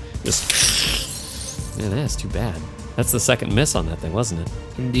bar. Just, man, that's too bad. That's the second miss on that thing, wasn't it?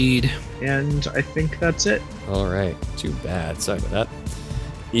 Indeed. And I think that's it. All right, too bad. Sorry about that.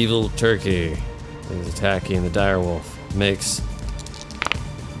 Evil turkey is attacking the direwolf. Makes,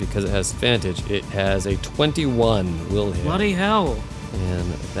 because it has advantage, it has a 21 will hit. Bloody hell.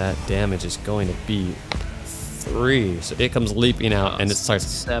 And that damage is going to be 3. So it comes leaping out and it starts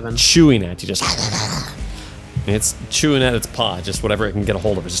 7. chewing at you. Just, and it's chewing at its paw, just whatever it can get a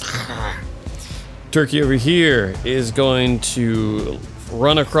hold of. Just. Turkey over here is going to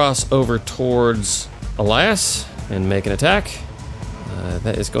run across over towards Elias and make an attack.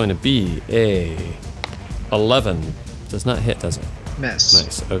 That is going to be a 11. Does not hit, does it? Miss.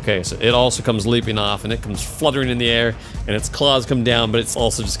 Nice. Okay, so it also comes leaping off, and it comes fluttering in the air, and its claws come down, but it's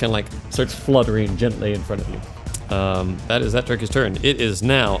also just kind of like starts fluttering gently in front of you. That is that turkey's turn. It is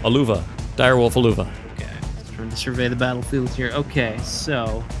now Aluva, Direwolf Aluva. Okay, trying to survey the battlefield here. Okay,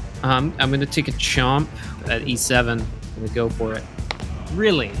 so I'm gonna take a chomp at E7. I'm gonna go for it.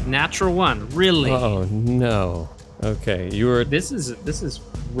 Really, natural 1. Really. Oh no. Okay, you were. This is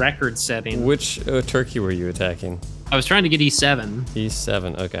record setting. Which turkey were you attacking? I was trying to get E7.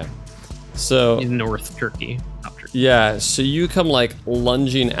 E7. Okay. So In North Turkey. Not Turkey. yeah, so you come like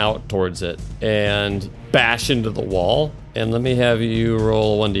lunging out towards it and bash into the wall. And let me have you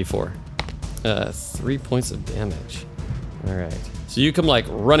roll a 1d4. 3 points of damage. All right. So you come like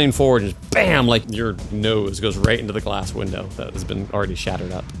running forward and just bam, like your nose goes right into the glass window that has been already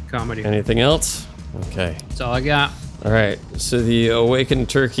shattered up. Comedy. Anything else? Okay. That's all I got. All right. So the awakened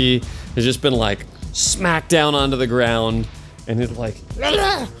turkey has just been like smacked down onto the ground, and it's like,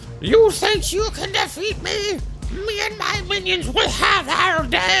 You think you can defeat me? Me and my minions will have our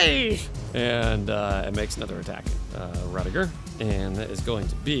day. and it makes another attack. Rudiger, and that is going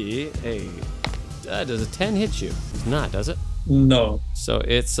to be a. Does a 10 hit you? It's not, does it? No. So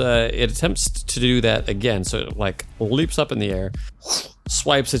it attempts to do that again. So it like leaps up in the air,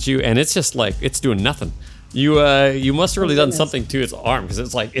 swipes at you, and it's just like it's doing nothing. You must have really done something to its arm, because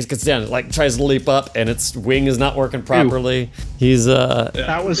it's like it gets down, it like tries to leap up, and its wing is not working properly. He's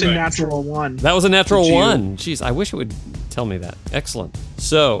That was a natural 1. that was a natural Did you- 1. Jeez, I wish it would tell me that. Excellent.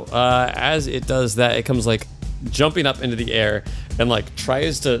 So as it does that, it comes like jumping up into the air and like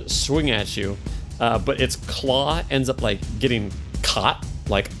tries to swing at you, but its claw ends up like getting caught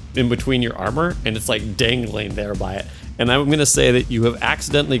like in between your armor, and it's like dangling there by it. And I'm gonna say that you have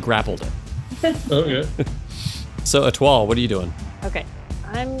accidentally grappled it. Okay. So Etoile, what are you doing? Okay,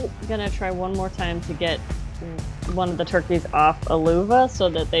 I'm gonna try one more time to get one of the turkeys off Aluva so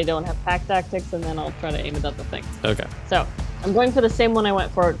that they don't have pack tactics, and then I'll try to aim it at the thing. Okay. So I'm going for the same one I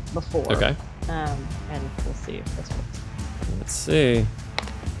went for before. Okay. And we'll see if this works. Let's see.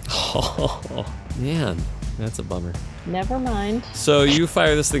 Oh man, that's a bummer. Never mind. So you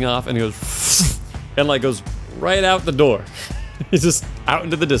fire this thing off, and it goes and like goes right out the door. It's just out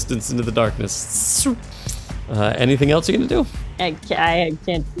into the distance, into the darkness. Anything else you're gonna do? I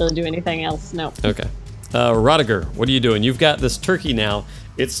can't really do anything else. No. Okay. Rodiger, what are you doing? You've got this turkey now.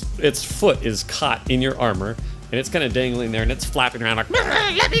 Its foot is caught in your armor, and it's kind of dangling there, and it's flapping around like,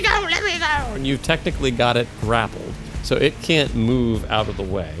 Let me go, let me go. and you've technically got it grappled, so it can't move out of the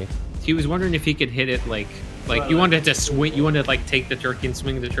way. He was wondering if he could hit it like you wanted to swing. You wanted to like take the turkey and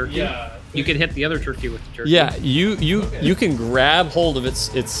swing the turkey. Yeah. You could hit the other turkey with the turkey. Yeah, you can grab hold of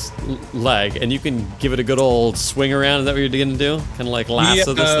its leg, and you can give it a good old swing around. Is that what you're gonna do? Kind of like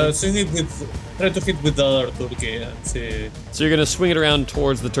lasso this thing? Swing it with, try to hit with the other turkey and see. So you're gonna swing it around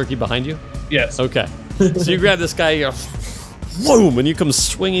towards the turkey behind you? Yes. Okay. So you grab this guy, you go, boom, and you come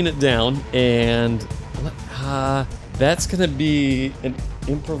swinging it down, and that's gonna be an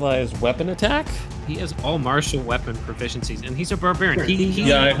improvised weapon attack. He has all martial weapon proficiencies, and he's a barbarian. He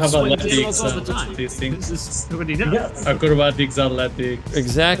Yeah, I have swings athletics all the and time. these things. This is what he does. Acrobatics, athletics.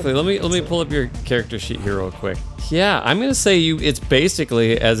 Exactly. Let me pull up your character sheet here real quick. Yeah, I'm gonna say it's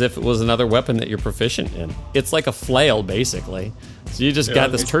basically as if it was another weapon that you're proficient in. It's like a flail, basically. So you just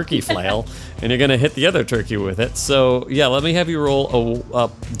got this turkey flail, and you're gonna hit the other turkey with it. So yeah, let me have you roll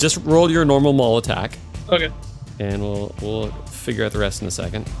just roll your normal maul attack, Okay. and we'll figure out the rest in a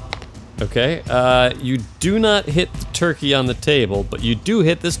second. Okay. You do not hit the turkey on the table, but you do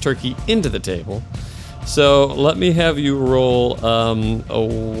hit this turkey into the table. So let me have you roll a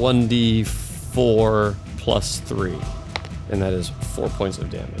 1d4 plus 3. and that is 4 points of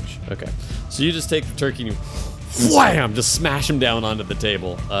damage. Okay, so you just take the turkey and you wham, just smash him down onto the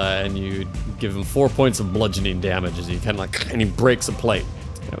table, and you give him 4 points of bludgeoning damage as he kind of like, and he breaks a plate.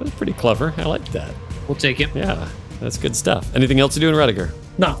 That was pretty clever. I like that. We'll take it. Yeah, that's good stuff. Anything else to do in Rediger?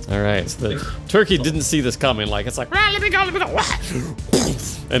 No. All right, so the turkey didn't see this coming. Like, it's like, let me go.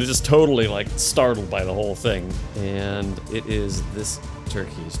 And it's just totally, like, startled by the whole thing. And it is this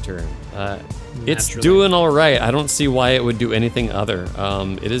turkey's turn. It's Naturally. doing all right. I don't see why it would do anything other.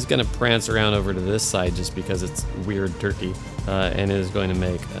 It is going to prance around over to this side just because it's weird turkey. And it is going to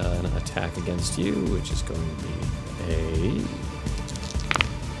make an attack against you, which is going to be a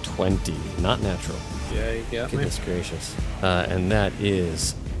 20. Not natural. Yeah, you got me. Goodness gracious. And that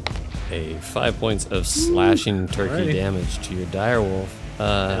is a 5 points of slashing turkey Alrighty. damage to your direwolf.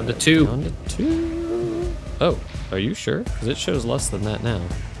 Down to 2. Down to 2. Oh, are you sure? Because it shows less than that now.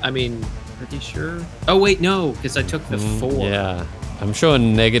 I mean, pretty sure. Oh, wait, no, because I took the 4. Yeah. I'm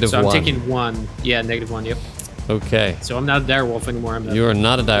showing -1. So I'm taking 1. Yeah, -1, yep. Okay. So I'm not a direwolf anymore. I'm You are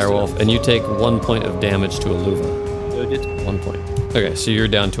not a direwolf, and you take 1 point of damage to Aluva. Noted. 1 point. Okay, so you're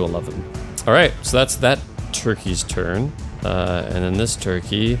down to 11. All right, so that's that turkey's turn. And then this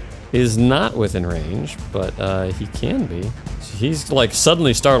turkey is not within range, but he can be. So he's like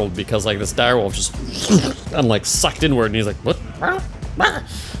suddenly startled because like this direwolf just I'm like sucked inward, and he's like, what?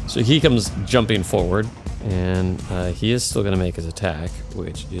 So he comes jumping forward, and he is still going to make his attack,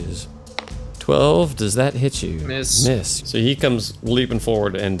 which is 12. Does that hit you? Miss. Miss. So he comes leaping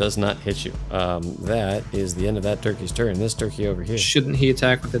forward and does not hit you. That is the end of that turkey's turn. This turkey over here. Shouldn't he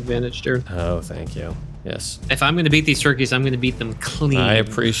attack with advantage, Jared? Oh, thank you. Yes. If I'm going to beat these turkeys, I'm going to beat them clean. I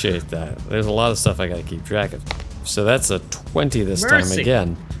appreciate that. There's a lot of stuff I got to keep track of. So that's a 20 this time Mercy.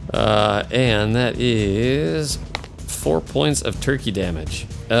 again. And that is 4 points of turkey damage.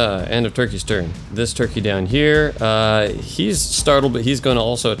 End of turkey's turn. This turkey down here, he's startled, but he's going to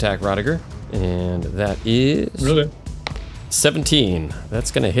also attack Rodiger. And that is Really? 17.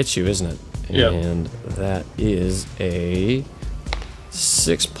 That's going to hit you, isn't it? Yeah. And that is a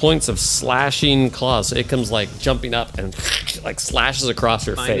 6 points of slashing claws. So it comes like jumping up and like slashes across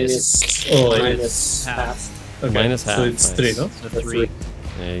your face. Minus half. Okay. Minus So half, it's nice. 3, no? So 3.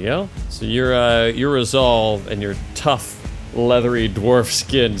 There you go. So your resolve and your tough, leathery dwarf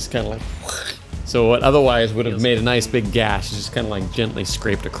skin just kind of like. So what otherwise would have made a nice big gash is just kind of like gently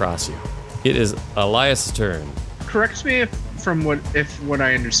scraped across you. It is Elias' turn. Correct me if what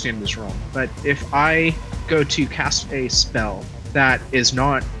I understand is wrong, but if I go to cast a spell that is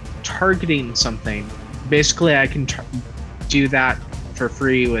not targeting something, basically I can do that for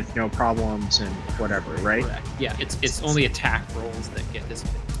free with no problems and whatever, right? Correct. Yeah, it's only attack rolls that get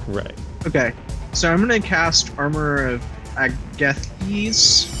dissipated. Right. Okay, so I'm gonna cast Armor of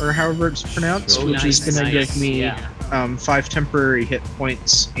Agethes, or however it's pronounced, Oh, which is nice, gonna nice. give me Yeah. 5 temporary hit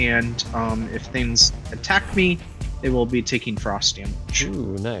points, and if things attack me, they will be taking frost damage.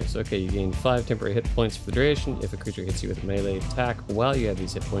 Ooh, nice. Okay, you gain 5 temporary hit points for the duration. If a creature hits you with a melee attack while you have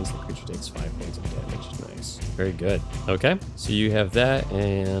these hit points, the creature takes 5 points of damage. Nice. Very good. Okay, so you have that,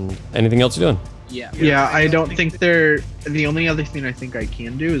 and anything else you're doing? Yeah. Yeah, I don't think they're. The only other thing I think I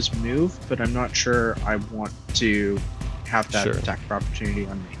can do is move, but I'm not sure I want to have that Sure. attack of opportunity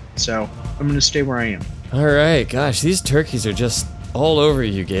on me. So I'm going to stay where I am. All right, gosh, these turkeys are just all over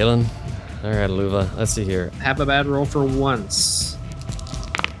you, Galen. All right, Aluva, let's see here. Have a bad roll for once.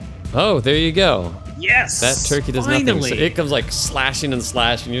 Oh, there you go. Yes. That turkey does Finally. nothing. So it comes like slashing and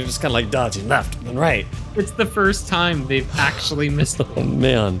slashing. You're just kind of like dodging left and right. It's the first time they've actually missed Oh, one.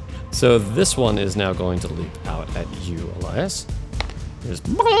 man. So this one is now going to leap out at you, Elias. Just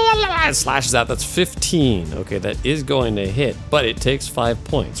slashes out. That's 15. Okay, that is going to hit, but it takes 5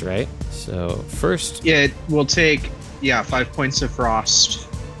 points, right? So first, Yeah, it will take 5 points of frost,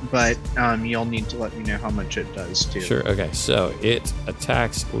 but you'll need to let me know how much it does too. sure. Okay, so it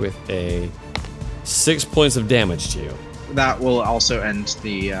attacks with a 6 points of damage to you. That will also end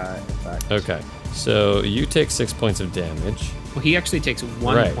the effect. Okay, so you take 6 points of damage. Well, he actually takes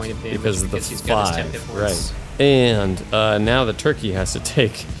 1 Right, point of damage because of the he's got his 10 5, hit points. right? And now the turkey has to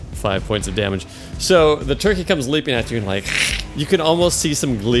take 5 points of damage. So the turkey comes leaping at you, and like you can almost see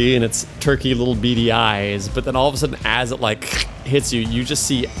some glee in its turkey little beady eyes. But then all of a sudden, as it like hits you, you just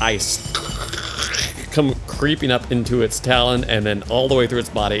see ice come creeping up into its talon, and then all the way through its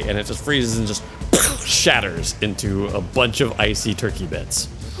body, and it just freezes and just shatters into a bunch of icy turkey bits.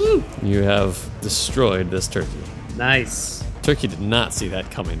 You have destroyed this turkey. Nice. Turkey did not see that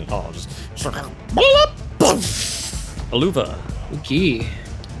coming at all. Just Aluva, Okay.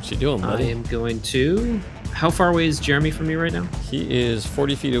 what you doing, I buddy? am going to. How far away is Jeremy from me right now? He is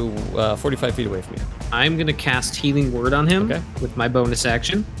 45 feet away from you. I'm gonna cast Healing Word on him Okay. with my bonus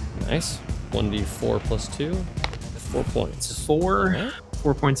action. Nice. 1d4 plus 2. 4 points.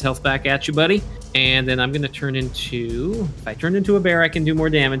 4 points health back at you, buddy. And then I'm gonna turn into. If I turn into a bear, I can do more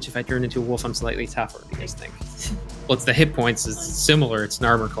damage. If I turn into a wolf, I'm slightly tougher. What do you guys think? Well, it's the hit points is similar. It's an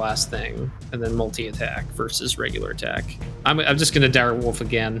armor class thing, and then multi-attack versus regular attack. I'm just gonna dire wolf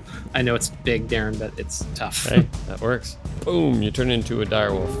again. I know it's big, Darren, but it's tough. Okay, that works. Boom, you turn into a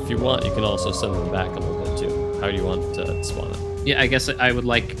direwolf. If you want, you can also send them back a little bit too. How do you want to spawn it? Yeah, I guess I would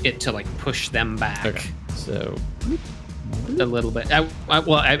like it to like push them back Okay, so a little bit.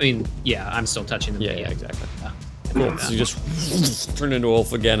 I mean, yeah, I'm still touching them. yeah, exactly. Cool. So you just turn into a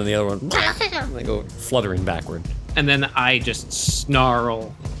wolf again, and the other one they go fluttering backward. And then I just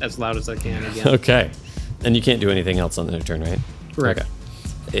snarl as loud as I can again. Okay, and you can't do anything else on their turn, right? Correct.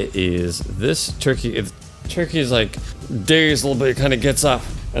 Okay. It is this turkey. If turkey is like dazed a little bit, kind of gets up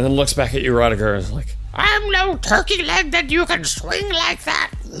and then looks back at you, Rodiger, and is like, I'm no turkey leg that you can swing like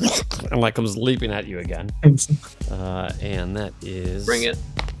that. and like comes leaping at you again. And that is Bring it.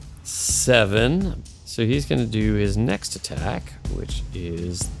 7. So he's going to do his next attack, which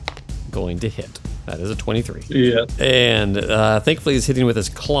is going to hit. That is a 23. Yeah. And thankfully he's hitting with his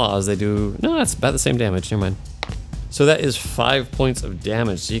claws. They do... No, that's about the same damage. Never mind. So that is 5 points of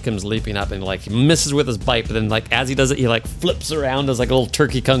damage. So he comes leaping up and like he misses with his bite, but then like as he does it, he like flips around as like a little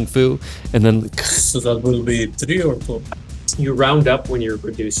turkey kung fu, and then So that will be 3 or 2. You round up when you're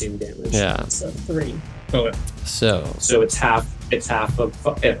reducing damage. Yeah. So 3. Okay. so So it's half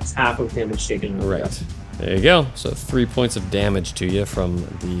of damage taken. right. There you go. So 3 points of damage to you from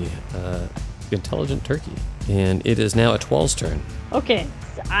the intelligent turkey, and it is now a 12's turn. Okay,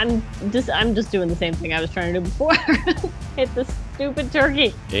 so I'm just doing the same thing I was trying to do before. Hit the stupid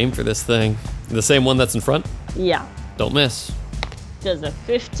turkey. Aim for this thing. The same one that's in front. Yeah. Don't miss. Does a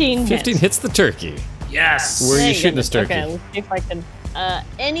 15 15 hit? hits the turkey. Yes. Where are you Thank shooting this goodness. turkey? Okay, let's see if I can.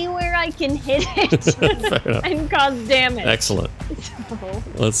 Anywhere I can hit it Fair enough. and cause damage. Excellent. So,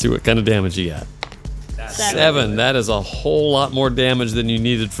 Let's see what kind of damage you got. 7. That is a whole lot more damage than you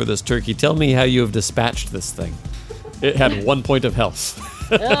needed for this turkey. Tell me how you have dispatched this thing. It had 1 point of health.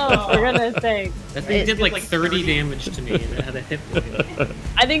 oh, for goodness sake. That thing did like 30 damage to me, and it had a hit point.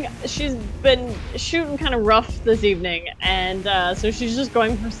 I think she's been shooting kind of rough this evening, and so she's just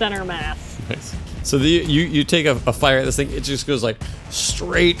going for center mass. Nice. So you take a fire at this thing. It just goes like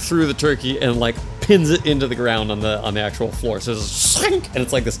straight through the turkey and like pins it into the ground on the actual floor. So it's sink, and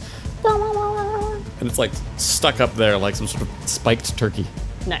it's like this, and it's like stuck up there like some sort of spiked turkey.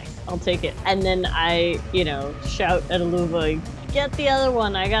 Nice, I'll take it. And then I, shout at Aluva, get the other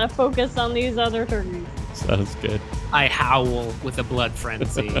one. I gotta focus on these other turkeys. Sounds good. I howl with a blood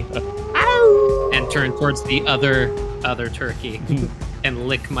frenzy and turn towards the other turkey and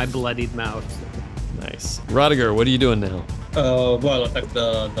lick my bloodied mouth. Nice. Rodiger, what are you doing now? Well, attack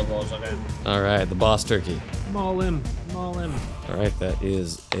the boss again. All right, the boss turkey. Maul him. All right, that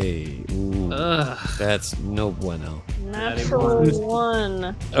is a. Ooh, Ugh. that's no bueno. Natural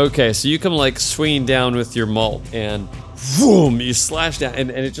one. Okay, so you come like swinging down with your malt, and boom, you slash down,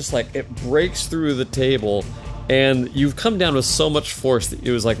 and it just like it breaks through the table, and you've come down with so much force that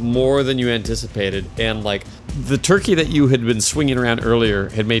it was like more than you anticipated, and like the turkey that you had been swinging around earlier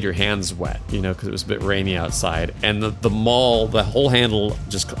had made your hands wet, because it was a bit rainy outside, and the maul, the whole handle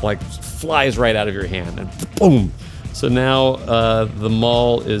just like flies right out of your hand, and boom. So now the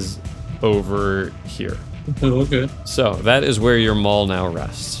maul is over here. Okay. So that is where your maul now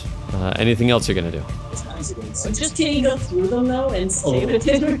rests. Anything else you're gonna do? Just can you go through them though and stay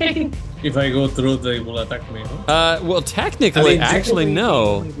within range? If I go through, they will attack me. Huh? Well, technically, actually,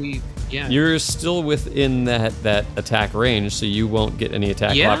 no. Yeah. You're still within that attack range, so you won't get any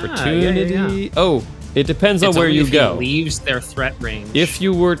attack Yeah, opportunity. yeah. Oh, it depends on It's where only you if go. He leaves their threat range. If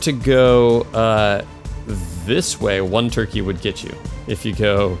you were to go this way, one turkey would get you. If you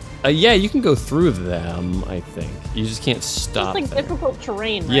go, yeah, you can go through them. I think you just can't stop. It's like there. difficult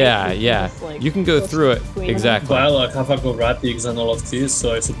terrain, right? Yeah, You can yeah. just, like, You can go through it between them. exactly. Well, I have acrobatics and all of this,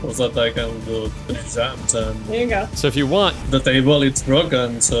 so I suppose that I can do 3 jumps. And There you go. So if you want, the table it's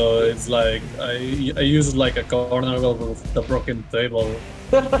broken, so it's like I use like a corner of the broken table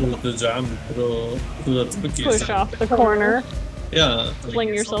to jump through the turkeys. Push off the corner, Yeah. fling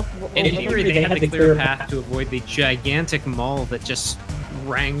yourself And in over. theory, they had to clear a path to avoid the gigantic maul that just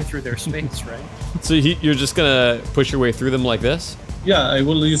rang through their space, right? so you're just gonna push your way through them like this. Yeah, I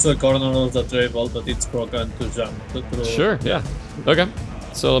will use the corner of the table that it's broken to jump through. Sure. Yeah. Okay.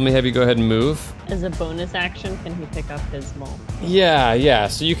 So let me have you go ahead and move. As a bonus action, can he pick up his maul? Yeah.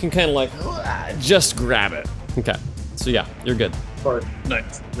 So you can kind of like just grab it. Okay. So yeah, you're good.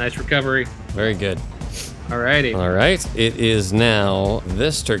 Nice. Nice recovery. Very good. Alrighty. All right, it is now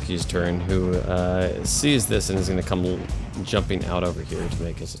this turkey's turn, who sees this and is going to come jumping out over here to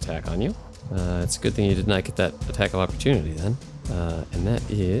make his attack on you. It's a good thing you did not get that attack of opportunity then. And that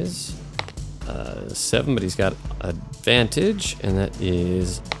is 7, but he's got advantage, and that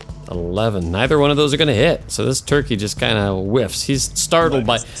is 11. Neither one of those are going to hit. So this turkey just kind of whiffs. He's startled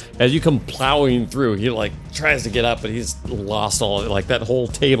by, as you come plowing through, he like tries to get up, but he's lost all, like that whole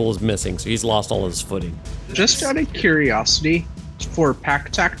table is missing, so he's lost all his footing. Just out of curiosity, for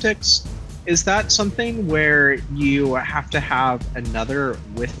pack tactics, is that something where you have to have another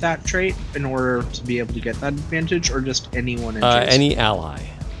with that trait in order to be able to get that advantage, or just anyone in chase? Any ally.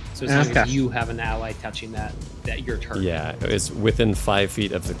 So as long Okay. as you have an ally touching that your turn. Yeah, it's within 5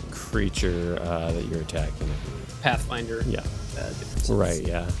 feet of the creature that you're attacking. Pathfinder. Yeah. Differences. Right,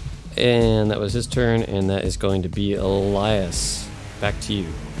 yeah. And that was his turn, and that is going to be Elias. Back to you.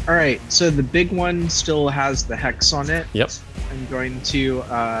 All right, so the big one still has the hex on it. Yep. I'm going to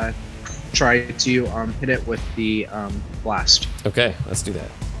try to hit it with the blast. Okay, let's do that.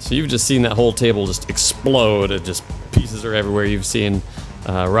 So you've just seen that whole table just explode. It just pieces are everywhere. You've seen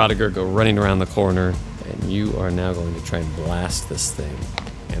Rodiger go running around the corner, and you are now going to try and blast this thing.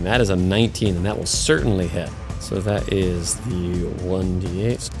 And that is a 19, and that will certainly hit. So that is the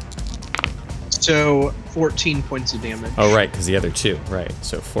 1d8. So 14 points of damage. Oh, right, because the other 2. Right,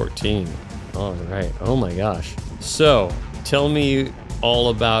 so 14. All right. Oh, my gosh. So tell me all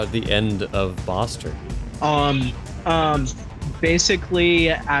about the end of Boss Turkey. Basically,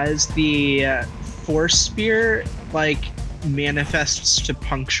 as the force spear like manifests to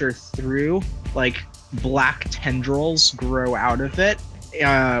puncture through, like black tendrils grow out of it,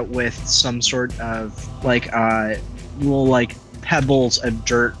 with some sort of like little like pebbles of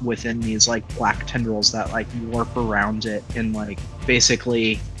dirt within these like black tendrils that like warp around it and like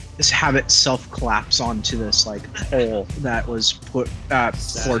basically just have it self collapse onto this like hole that was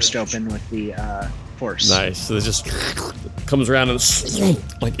forced open with the force. Nice. So it just comes around and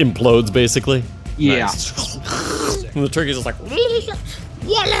like implodes, basically. Yeah. Nice. And the turkey's just like,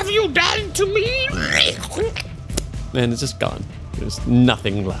 What have you done to me? and it's just gone. There's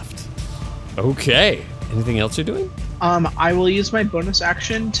nothing left. Okay. Anything else you're doing? I will use my bonus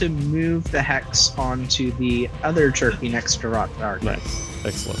action to move the hex onto the other turkey next to Rotgar. Nice.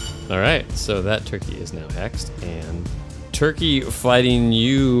 Excellent. All right. So that turkey is now hexed. And turkey fighting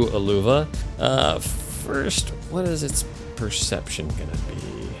you, Aluva. First, what is its perception going to be?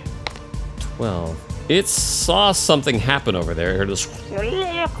 12. It saw something happen over there. It just...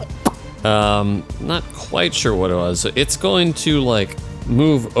 not quite sure what it was. So it's going to, like,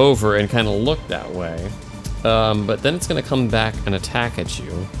 move over and kind of look that way. But then it's going to come back and attack at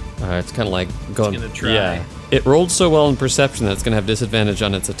you. It's kind of like going... gonna try. Yeah. It rolled so well in perception that it's going to have disadvantage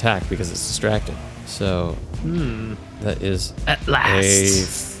on its attack because it's distracted. So... That is At a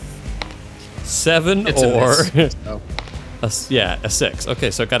last. 7 It's a or... miss, so. a 6.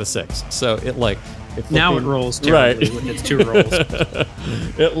 Okay, so it got a 6. So it, like... It's Now it looking- rolls terribly Right. with its 2 rolls.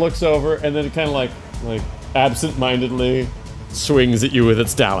 It looks over and then it kind of like absent-mindedly swings at you with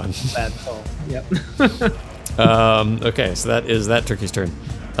its talon. Bad call. Yep. Okay, so that is that turkey's turn.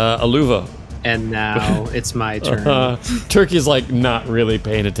 Aluva. And now it's my turn. Turkey's like not really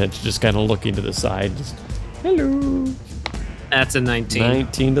paying attention, just kind of looking to the side. Just, hello. That's a 19.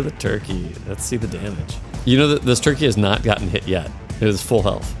 19 to the turkey. Let's see the damage. You know that this turkey has not gotten hit yet. It is full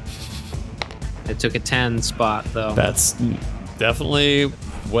health. It took a 10 spot, though. That's definitely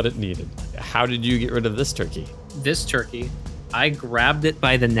what it needed. How did you get rid of this turkey? This turkey, I grabbed it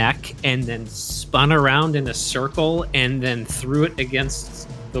by the neck and then spun around in a circle and then threw it against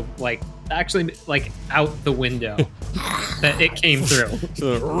the, actually out the window that it came through.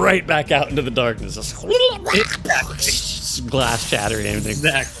 So right back out into the darkness. Just glass shattering and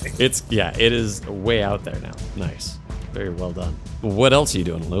everything. Exactly. It is way out there now. Nice. Very well done. What else are you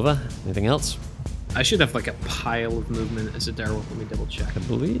doing, Luva? Anything else? I should have like a pile of movement as a direwolf. Let me double check. I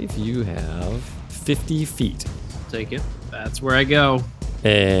believe you have 50 feet. Take it. That's where I go.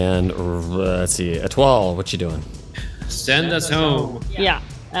 And let's see, Etoile, what you doing? Send us home. Yeah.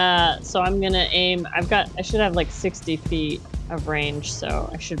 So I'm gonna aim. I should have like 60 feet of range, so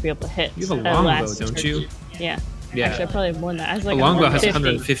I should be able to hit. You have a that longbow, last don't turkey. you? Yeah. Yeah. Actually, I probably have more than that. I was like A longbow has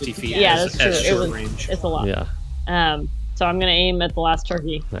 150. 150 feet Yeah, as, that's true. as It short was. range. It's a lot. Yeah, So I'm gonna aim at the last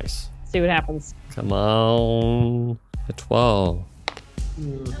turkey. nice. See what happens. Come on, Etoile.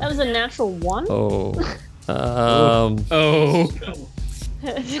 That was a natural 1. Oh. Oh.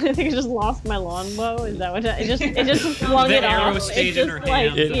 I think I just lost my longbow. Is that what it just flung The it arrow off? stayed It in just her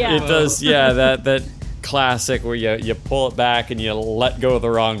hand. It yeah. does, yeah, that classic where you pull it back and you let go of the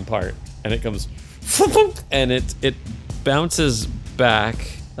wrong part and it comes and it bounces back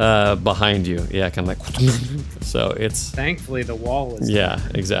behind you. Yeah, kind of like. So it's. Thankfully, the wall is. Yeah,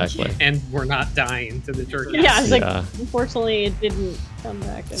 exactly. And we're not dying to the turkey. Yeah, it's like, Yeah. unfortunately, it didn't come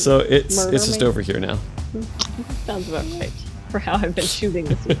back. And So it's murder just me. over here now. Sounds about right for how I've been shooting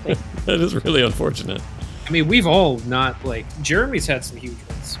this evening. That is really unfortunate. I mean, we've all not like Jeremy's had some huge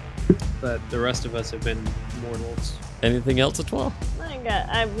ones, but the rest of us have been mortals. Anything else at 12?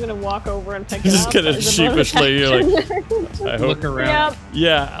 I'm gonna walk over and pick it Just up. kinda as a bonus sheepishly, you're action. I hope. Look around. Yep,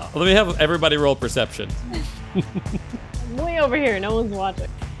 Yeah, let me have everybody roll perception. way over here. No one's watching.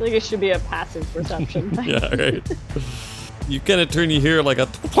 I feel like it should be a passive perception. Yeah, right. You kind of turn, you hear like a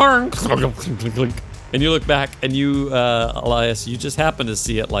clunk, clunk, clunk, clunk, and you look back, and you, Elias, you just happen to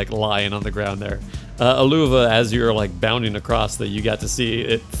see it like lying on the ground there. Aluva, as you're like bounding across, that you got to see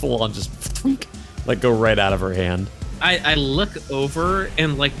it full on just like go right out of her hand. I look over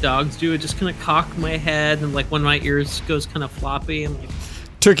and like dogs do, I just kind of cock my head and like one of my ears goes kind of floppy and like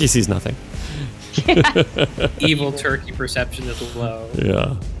Turkey sees nothing. evil turkey perception is low.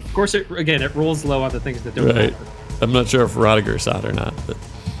 Yeah, Of course, it rolls low on the things that don't right. happen. I'm not sure if Rodiger saw it or not, but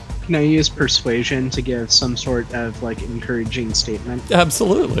Can I use persuasion to give some sort of like encouraging statement?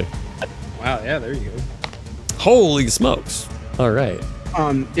 absolutely. Wow, yeah, there you go. Holy smokes! All right.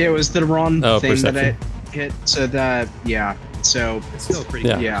 It was the wrong Oh, thing that perception. I hit. So that so It's still pretty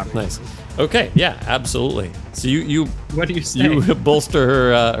Yeah. good. Yeah. Nice. Okay. Yeah. Absolutely. So you What do you say? you bolster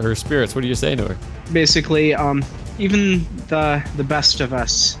her spirits. What do you say to her? basically, even the best of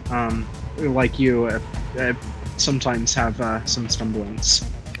us, like you, sometimes have some stumblings.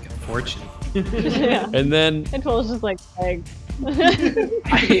 Fortune. Yeah. And then And Toll's just like, thanks.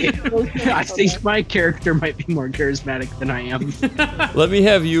 I think my character might be more charismatic than I am. let me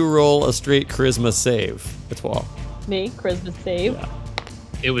have you roll a straight charisma save. It's wall. Me, charisma save.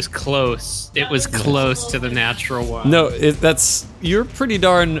 It was close. It was close to the natural one. No, that's you're pretty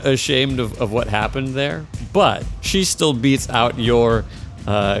darn ashamed of what happened there, but she still beats out your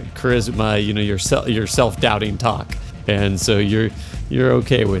charisma. You know, your self-doubting talk, and so you're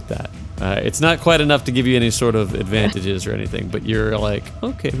okay with that. It's not quite enough to give you any sort of advantages or anything, but you're like,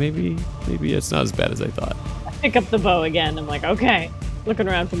 okay, maybe it's not as bad as I thought. I pick up the bow again. I'm like, okay. Looking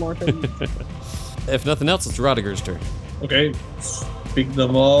around for more turkeys. If nothing else, it's Rodiger's turn. Okay, pick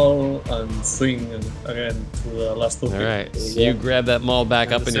them all and swing again to the last two. All right, so you grab that maul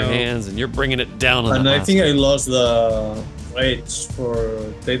back up in your So- hands, and you're bringing it down on And that I think I monster. lost the rage for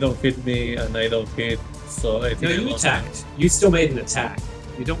they don't hit me and I don't hit, so I think No, I you lost attacked. You still made an attack.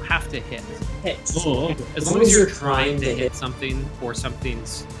 You don't have to hit. Hit. Oh, okay. As long as you're trying to hit something or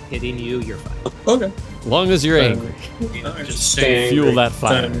something's hitting you, you're fine. Okay. As long as you're angry, Just Stay fuel angry. that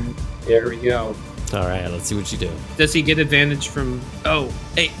fire. Then There we go. All right, let's see what you do. Does he get advantage from? Oh,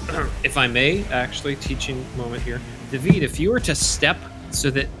 hey, if I may, actually, teaching moment here, David. If you were to step so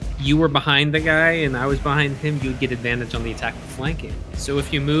that you were behind the guy and I was behind him, you'd get advantage on the attack of flanking. So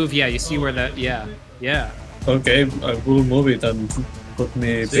if you move, yeah, you see where that, yeah. okay, I will move it and put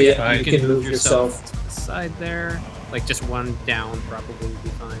me So yeah, behind. you can move yourself. to the side there, like just one down probably would be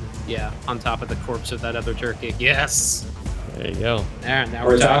fine. Yeah, on top of the corpse of that other turkey. Yes. There you go. There, now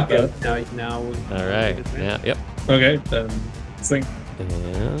We're we're talking. talking. Now. All right. Yeah. Yep. Okay, then swing.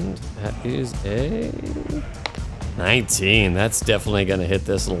 And that is a 19. That's definitely gonna hit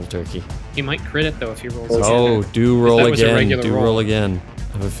this little turkey. He might crit it though if he rolls. Oh, again. do roll that was a again. regular Do roll. roll again.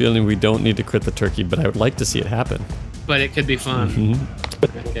 I have a feeling we don't need to crit the turkey, but I would like to see it happen. But it could be fun.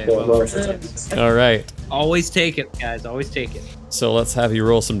 Mhm. Okay, Well, well, All right. always take it, guys. Always take it. So let's have you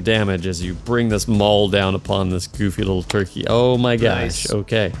roll some damage as you bring this maul down upon this goofy little turkey. Oh my gosh. Nice.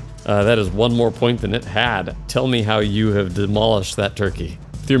 Okay. That is one more point than it had. Tell me how you have demolished that turkey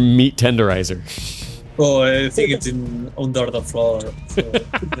with your meat tenderizer. Oh, I think it's under the floor. So,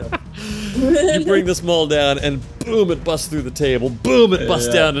 yeah. You bring this maul down, and boom, it busts through the table. Boom, it busts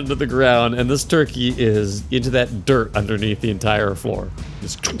Yeah. down into the ground, and this turkey is into that dirt underneath the entire floor.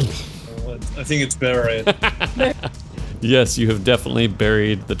 Just I think it's buried. yes, you have definitely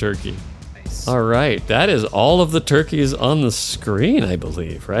buried the turkey. Nice. All right, that is all of the turkeys on the screen, I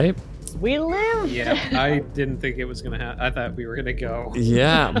believe, right? We live. Yeah, I didn't think it was gonna happen. I thought we were gonna go.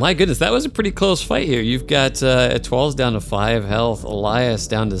 Yeah, my goodness, that was a pretty close fight here. You've got Twel's down to 5 health, Elias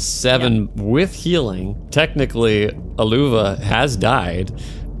down to 7 with healing. Technically, Aluva has died,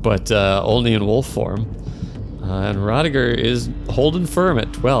 but only in wolf form. And Rodiger is holding firm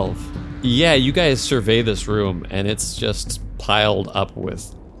at 12. Yeah, you guys survey this room, and it's just piled up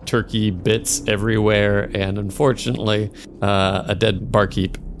with turkey bits everywhere, and unfortunately, a dead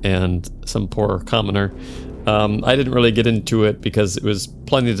barkeep and some poor commoner I didn't really get into it because it was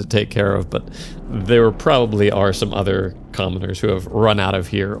plenty to take care of, but there probably are some other commoners who have run out of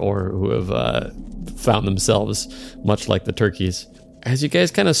here or who have found themselves much like the turkeys. As you guys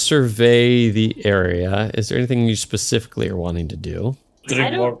kind of survey the area, is there anything you specifically are wanting to do?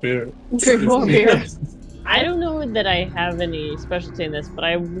 Drink more beer. Drink more beer. I don't know that I have any specialty in this, but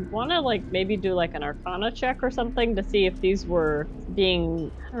I want to maybe do an Arcana check or something to see if these were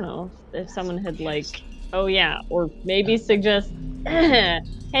being, I don't know, if someone had oh yeah, or maybe suggest,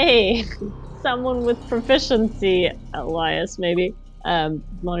 hey, someone with proficiency, Elias, maybe.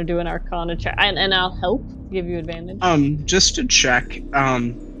 Want to do an Arcana check, and I'll help give you advantage. Just to check,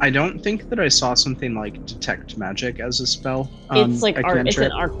 I don't think that I saw something like detect magic as a spell. It's I can it's try-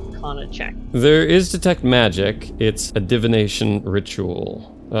 an Arcana check. There is detect magic. It's a divination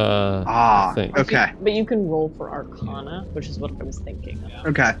ritual. I think. Okay, But you can roll for Arcana, which is what I was thinking of.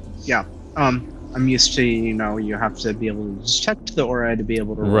 okay, yeah. I'm used to, you have to be able to detect the aura to be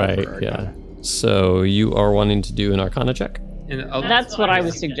able to roll Right, for yeah. Arcana. So you are wanting to do an Arcana check? And That's what I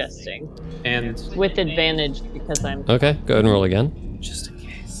was suggesting, And with advantage because I'm. Okay, go ahead and roll again. just in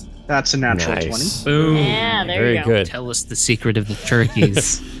case. That's a natural 20. Nice. Boom. Yeah, there Very you go. good. Tell us the secret of the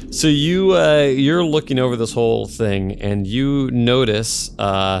turkeys. So you're looking over this whole thing, and you notice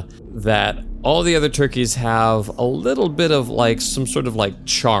that all the other turkeys have a little bit of some sort of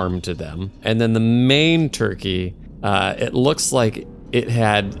charm to them, and then the main turkey, it looks like it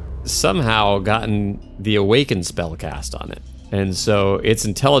had somehow gotten the awaken spell cast on it, and so its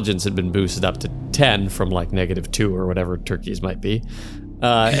intelligence had been boosted up to 10 from -2 or whatever turkeys might be.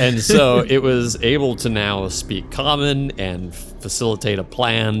 And so it was able to now speak common and facilitate a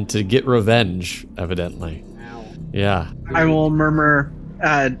plan to get revenge, evidently. Yeah. I will murmur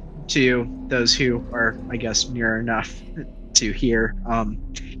to those who are, I guess, near enough to hear.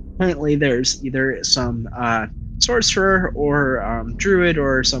 Apparently, there's either some sorcerer or druid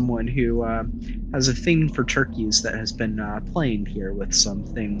or someone who has a thing for turkeys that has been playing here with some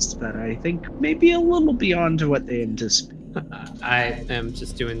things that I think may be a little beyond what they anticipate. I am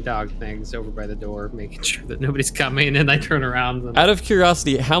just doing dog things over by the door, making sure that nobody's coming, and I turn around and Out of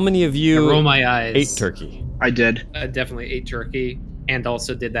curiosity, how many of I you roll my eyes. ate turkey? I did. Definitely ate turkey, and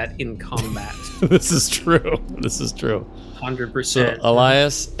also did that in combat. This is true. This is true. 100%. So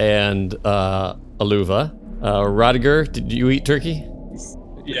Elias and Aluva. Rodiger, did you eat turkey?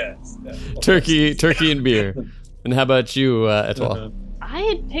 Yes. Turkey and beer. And how about you, Etoile? I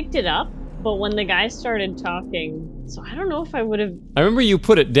had picked it up, but when the guy started talking, so I don't know if I would have. I remember you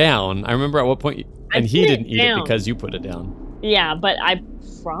put it down. I remember at what point, and he put it didn't eat it down. because you put it down. Yeah, but I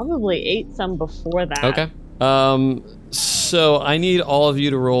probably ate some before that. Okay. So I need all of you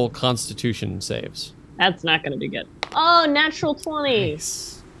to roll Constitution saves. That's not going to be good. Oh, natural 20,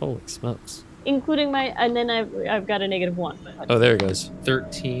 Nice. Holy smokes. including my, and then I've got a -1. Oh, there it goes.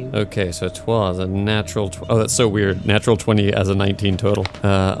 13. Okay, so Etoile is a natural. Oh, that's so weird. Natural 20 as a 19 total.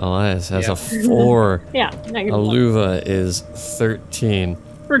 Elias has Yeah. a 4. Yeah, -1. Aluva is 13.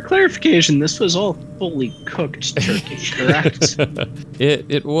 For clarification, this was all fully cooked turkey, correct?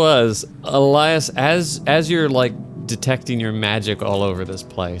 It was. Elias, as you're detecting your magic all over this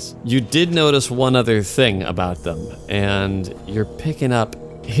place, you did notice one other thing about them, and you're picking up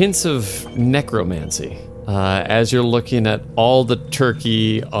hints of necromancy as you're looking at all the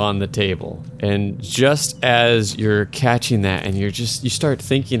turkey on the table. And just as you're catching that, and you start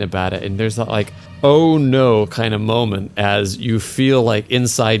thinking about it, and there's that oh no kind of moment as you feel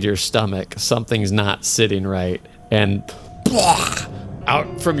inside your stomach something's not sitting right, and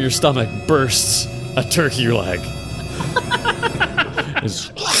out from your stomach bursts a turkey leg.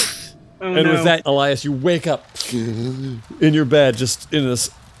 Oh, And no. with that, Elias, you wake up in your bed, just in this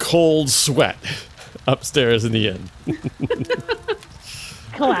cold sweat upstairs in the inn.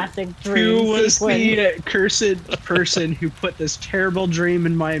 Classic dream Who was sequence. the cursed person who put this terrible dream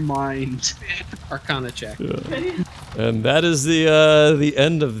in my mind? Arcana check. And that is the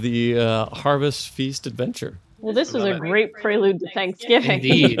end of the Harvest Feast adventure. Well, this was a great prelude to Thanksgiving.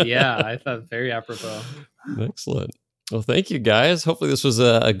 Indeed, yeah. I thought very apropos. Excellent. Well, thank you, guys. Hopefully this was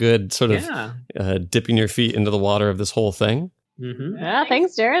a good sort of Yeah. dipping your feet into the water of this whole thing. Mm-hmm. Yeah,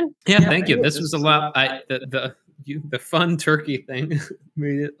 thanks, Darren. Yeah, thank you. This was a lot. The fun turkey thing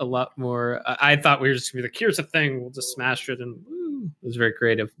made it a lot more. I thought we were just gonna be here's a thing, we'll just smash it, and it was very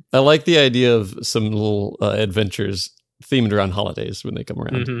creative. I like the idea of some little adventures themed around holidays when they come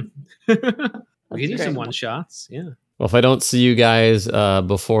around. Mm-hmm. We could do some great. one shots. Yeah. Well, if I don't see you guys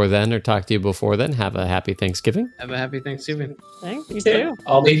before then or talk to you before then, have a happy Thanksgiving. Have a happy Thanksgiving. Thanks, you too.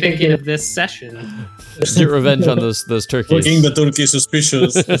 I'll Be thinking of this session. Get revenge on those turkeys. Looking the turkey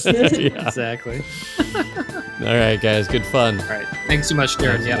suspicious. Yeah. Exactly. All right, guys. Good fun. All right. Thanks so much,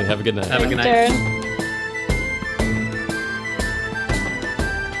 Darren. Yeah. Have a good night. Have a good night. Darren.